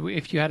road,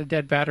 if you had a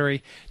dead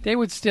battery, they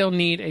would still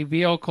need a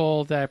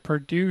vehicle that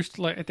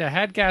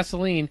had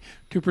gasoline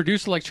to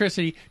produce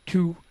electricity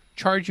to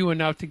charge you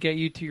enough to get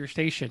you to your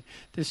station.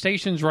 The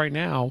stations right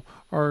now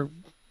are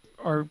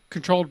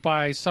controlled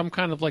by some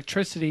kind of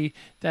electricity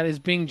that is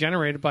being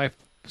generated by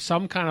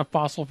some kind of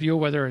fossil fuel,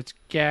 whether it's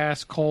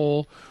gas,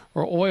 coal,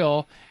 or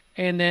oil,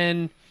 and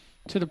then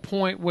to the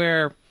point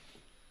where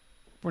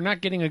we're not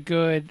getting a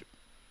good,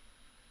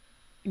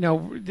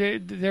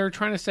 they're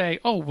trying to say,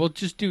 oh, we'll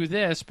just do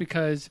this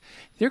because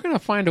they're going to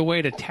find a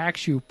way to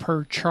tax you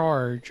per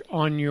charge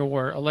on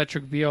your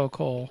electric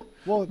vehicle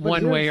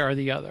one way or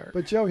the other.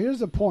 But, Joe, here's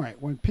the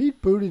point. When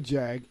Pete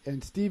Buttigieg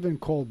and Stephen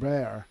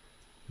Colbert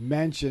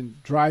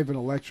mentioned drive an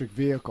electric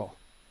vehicle,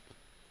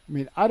 I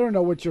mean, I don't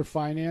know what your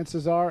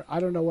finances are. I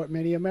don't know what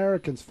many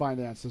Americans'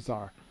 finances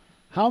are.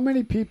 How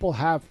many people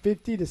have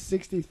 $50,000 to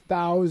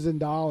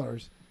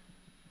 $60,000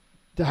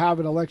 to have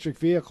an electric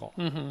vehicle?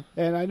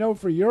 And I know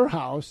for your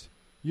house,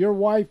 your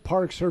wife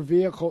parks her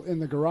vehicle in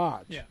the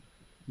garage. Yeah.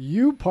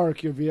 You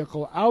park your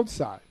vehicle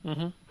outside.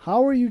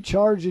 How are you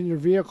charging your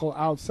vehicle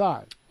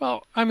outside?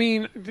 Well, I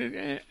mean,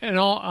 in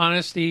all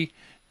honesty,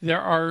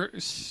 there are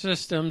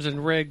systems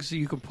and rigs that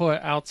you can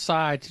put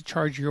outside to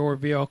charge your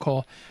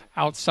vehicle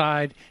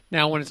outside.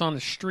 Now, when it's on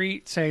the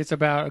street, say it's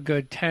about a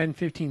good 10,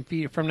 15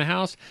 feet from the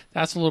house,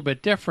 that's a little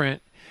bit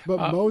different.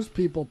 But most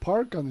people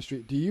park on the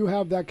street. Do you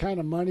have that kind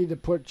of money to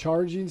put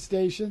charging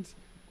stations?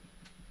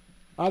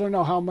 I don't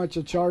know how much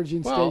a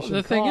charging station costs.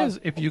 Well, the thing is,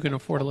 if you can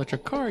afford an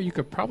electric car, you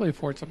could probably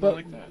afford something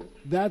like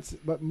that.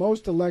 But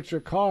most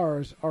electric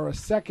cars are a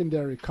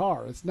secondary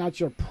car. It's not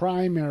your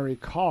primary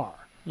car.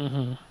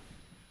 Mm-hmm.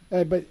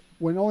 But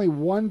when only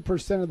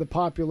 1% of the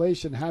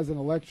population has an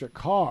electric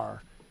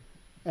car,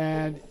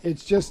 and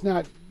it's just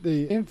not,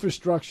 the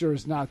infrastructure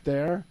is not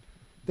there,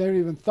 they haven't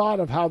even thought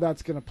of how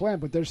that's going to plan.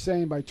 But they're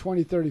saying by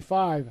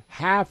 2035,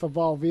 half of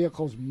all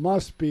vehicles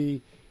must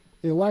be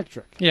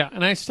electric. Yeah,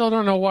 and I still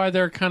don't know why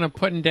they're kind of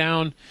putting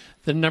down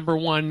the number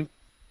one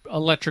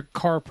electric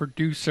car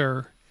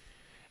producer.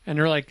 And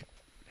they're like,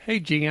 hey,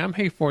 GM,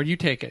 hey, Ford, you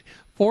take it.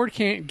 Ford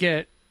can't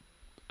get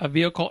a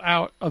vehicle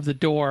out of the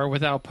door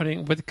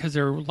because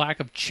their lack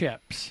of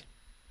chips.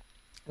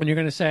 And you're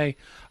going to say,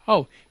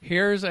 oh,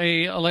 here's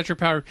a electric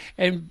powered.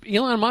 And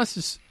Elon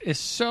Musk is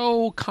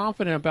so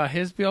confident about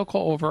his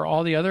vehicle over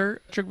all the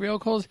other electric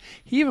vehicles.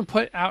 He even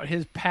put out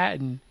his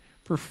patent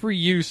for free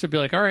use to be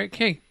like, all right,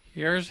 okay,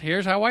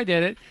 here's how I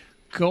did it.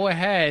 Go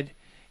ahead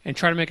and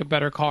try to make a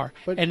better car.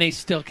 And they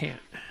still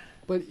can't.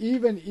 But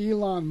even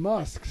Elon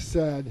Musk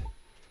said,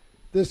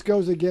 this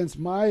goes against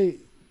my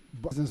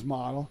business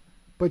model,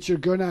 but you're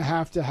going to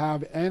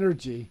have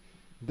energy.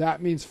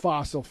 That means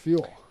fossil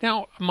fuel.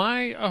 Now,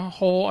 my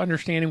whole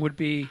understanding would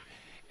be,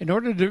 in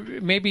order to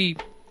maybe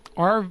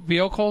our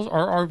vehicles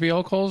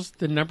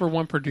the number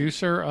one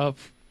producer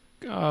of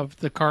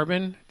the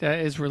carbon that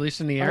is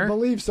released in the air? I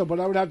believe so, but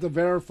I would have to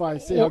verify,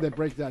 see how they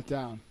break that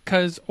down.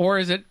 Or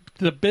is it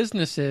the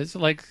businesses?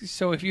 Like,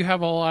 so if you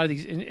have a lot of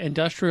these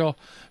industrial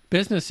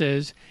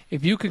businesses,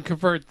 if you can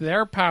convert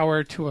their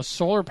power to a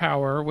solar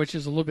power, which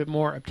is a little bit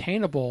more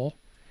obtainable,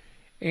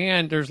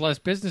 and there's less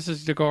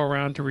businesses to go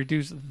around to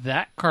reduce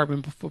that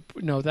carbon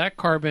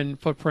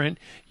footprint,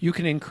 you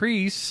can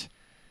increase.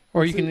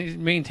 Or you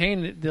can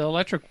maintain the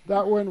electric.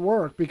 That wouldn't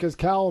work because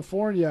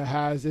California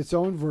has its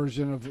own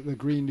version of the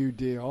Green New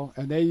Deal,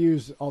 and they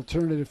use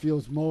alternative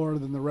fuels more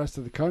than the rest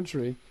of the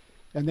country,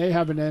 and they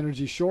have an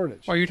energy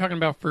shortage. Are you talking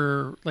about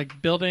for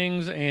like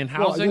buildings and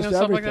housing and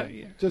stuff like that?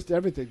 Yeah. Just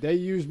everything. They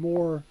use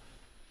more.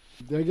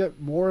 They get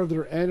more of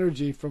their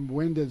energy from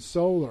wind and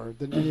solar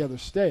than any other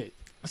state.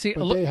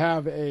 But they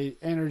have a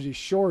energy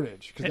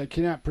shortage because they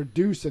cannot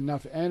produce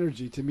enough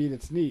energy to meet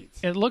its needs.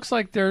 It looks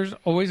like there's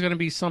always going to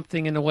be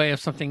something in the way of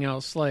something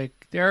else.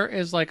 Like there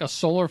is like a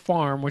solar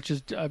farm, which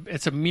is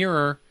it's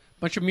a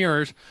bunch of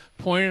mirrors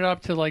pointed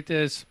up to like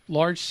this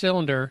large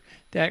cylinder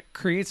that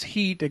creates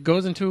heat that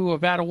goes into a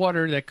vat of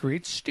water that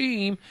creates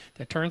steam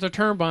that turns a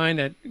turbine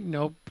that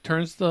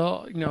turns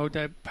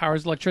that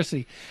powers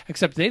electricity.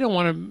 Except they didn't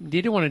want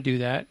to do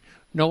that.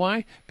 Know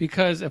why?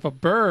 Because if a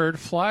bird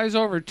flies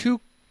over too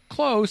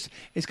close,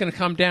 it's going to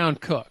come down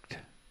cooked.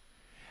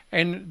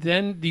 And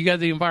then you got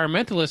the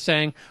environmentalists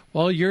saying,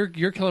 well, you're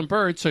killing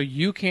birds, so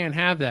you can't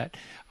have that.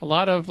 A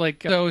lot of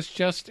those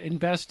just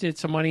invested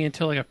some money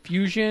into like a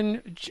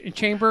fusion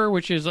chamber,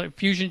 which is like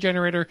fusion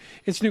generator.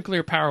 It's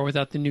nuclear power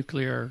without the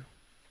nuclear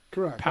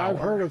Correct. power. I've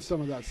heard of some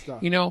of that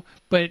stuff.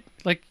 But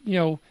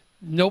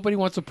nobody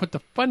wants to put the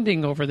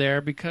funding over there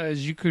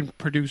because you can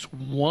produce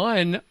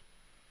one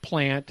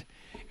plant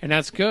and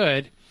that's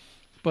good.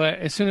 But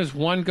as soon as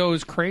one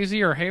goes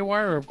crazy or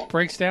haywire or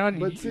breaks down...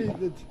 But see,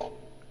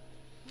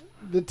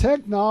 the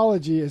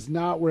technology is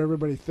not where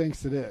everybody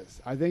thinks it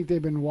is. I think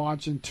they've been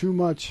watching too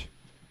much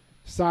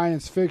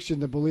science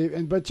fiction to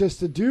believe... But just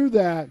to do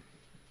that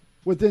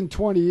within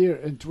 20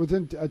 years, and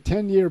within a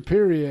 10-year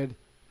period,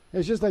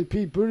 it's just like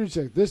Pete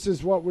Buttigieg. This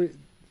is what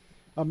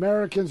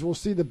Americans will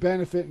see the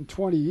benefit in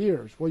 20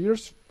 years. Well, you're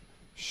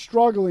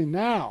struggling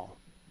now.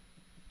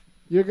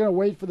 You're going to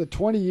wait for the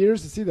 20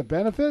 years to see the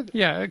benefit?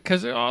 Yeah,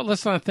 because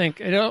let's not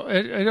think.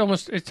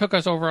 It took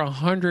us over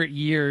 100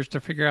 years to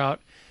figure out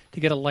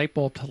to get a light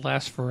bulb to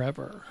last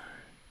forever.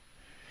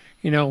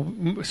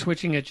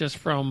 Switching it just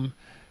from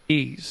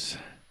these.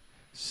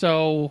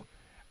 So,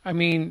 I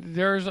mean,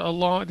 there's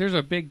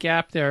a big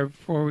gap there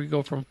before we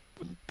go from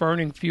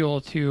burning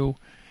fuel to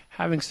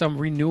having some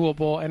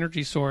renewable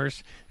energy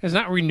source. It's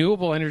not a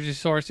renewable energy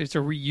source. It's a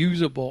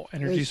reusable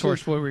energy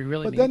source where we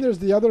really need. But then there's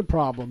the other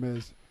problem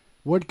is,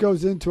 what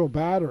goes into a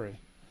battery?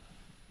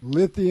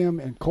 Lithium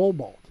and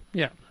cobalt.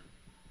 Yeah.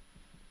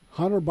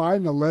 Hunter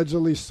Biden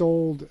allegedly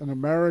sold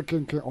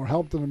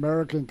helped an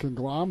American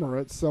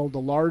conglomerate sell the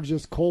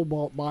largest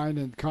cobalt mine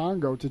in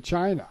Congo to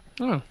China.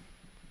 Oh.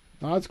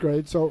 Now, that's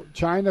great. So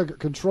China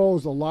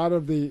controls a lot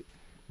of the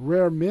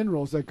rare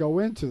minerals that go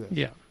into this.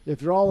 Yeah.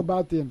 If you're all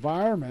about the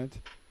environment,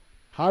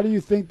 how do you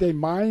think they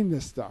mine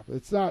this stuff?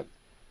 It's not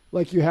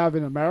like you have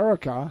in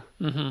America.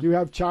 Mm-hmm. You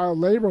have child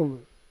labor,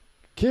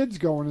 kids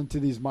going into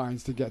these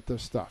mines to get their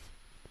stuff.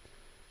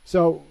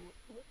 So,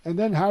 and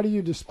then how do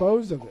you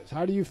dispose of this?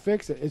 How do you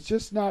fix it? It's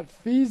just not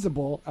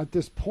feasible at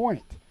this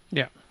point.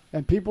 Yeah.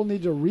 And people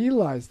need to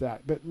realize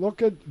that. But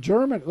look at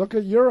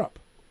Europe.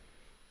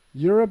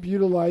 Europe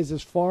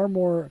utilizes far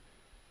more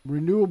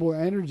renewable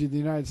energy in the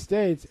United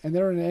States, and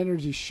they're in an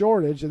energy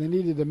shortage, and they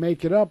needed to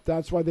make it up.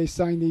 That's why they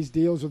signed these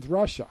deals with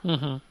Russia.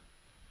 Mm-hmm.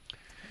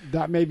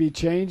 That may be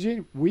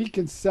changing. We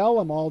can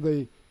sell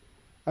them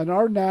and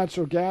our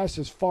natural gas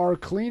is far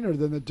cleaner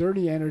than the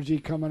dirty energy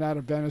coming out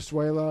of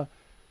Venezuela,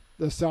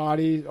 the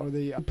Saudis, or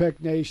the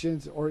OPEC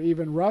nations, or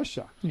even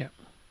Russia. Yeah.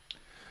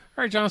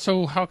 All right, John,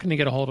 so how can they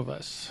get a hold of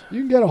us? You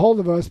can get a hold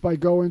of us by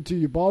going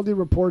to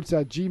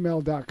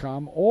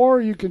ubaldireports@gmail.com, or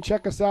you can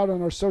check us out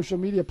on our social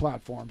media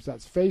platforms.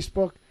 That's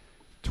Facebook,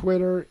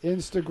 Twitter,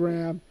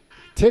 Instagram,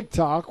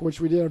 TikTok, which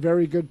we did a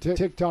very good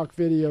TikTok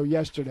video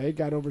yesterday.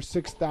 Got over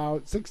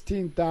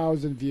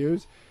 16,000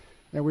 views,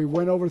 and we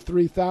went over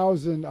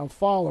 3,000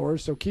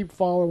 followers. So keep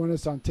following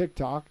us on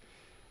TikTok.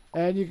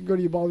 And you can go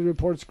to Ubaldi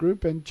Reports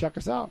group and check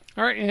us out.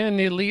 All right, and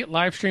the Elite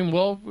live stream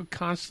will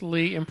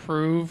constantly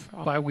improve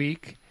by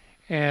week.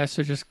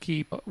 So just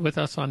keep with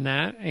us on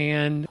that,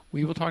 and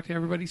we will talk to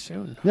everybody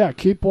soon. Yeah,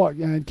 keep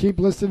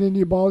listening to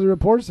Ubaldi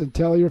Reports, and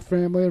tell your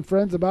family and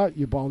friends about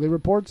Ubaldi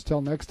Reports.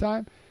 Till next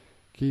time,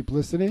 keep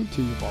listening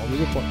to Ubaldi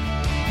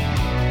Reports.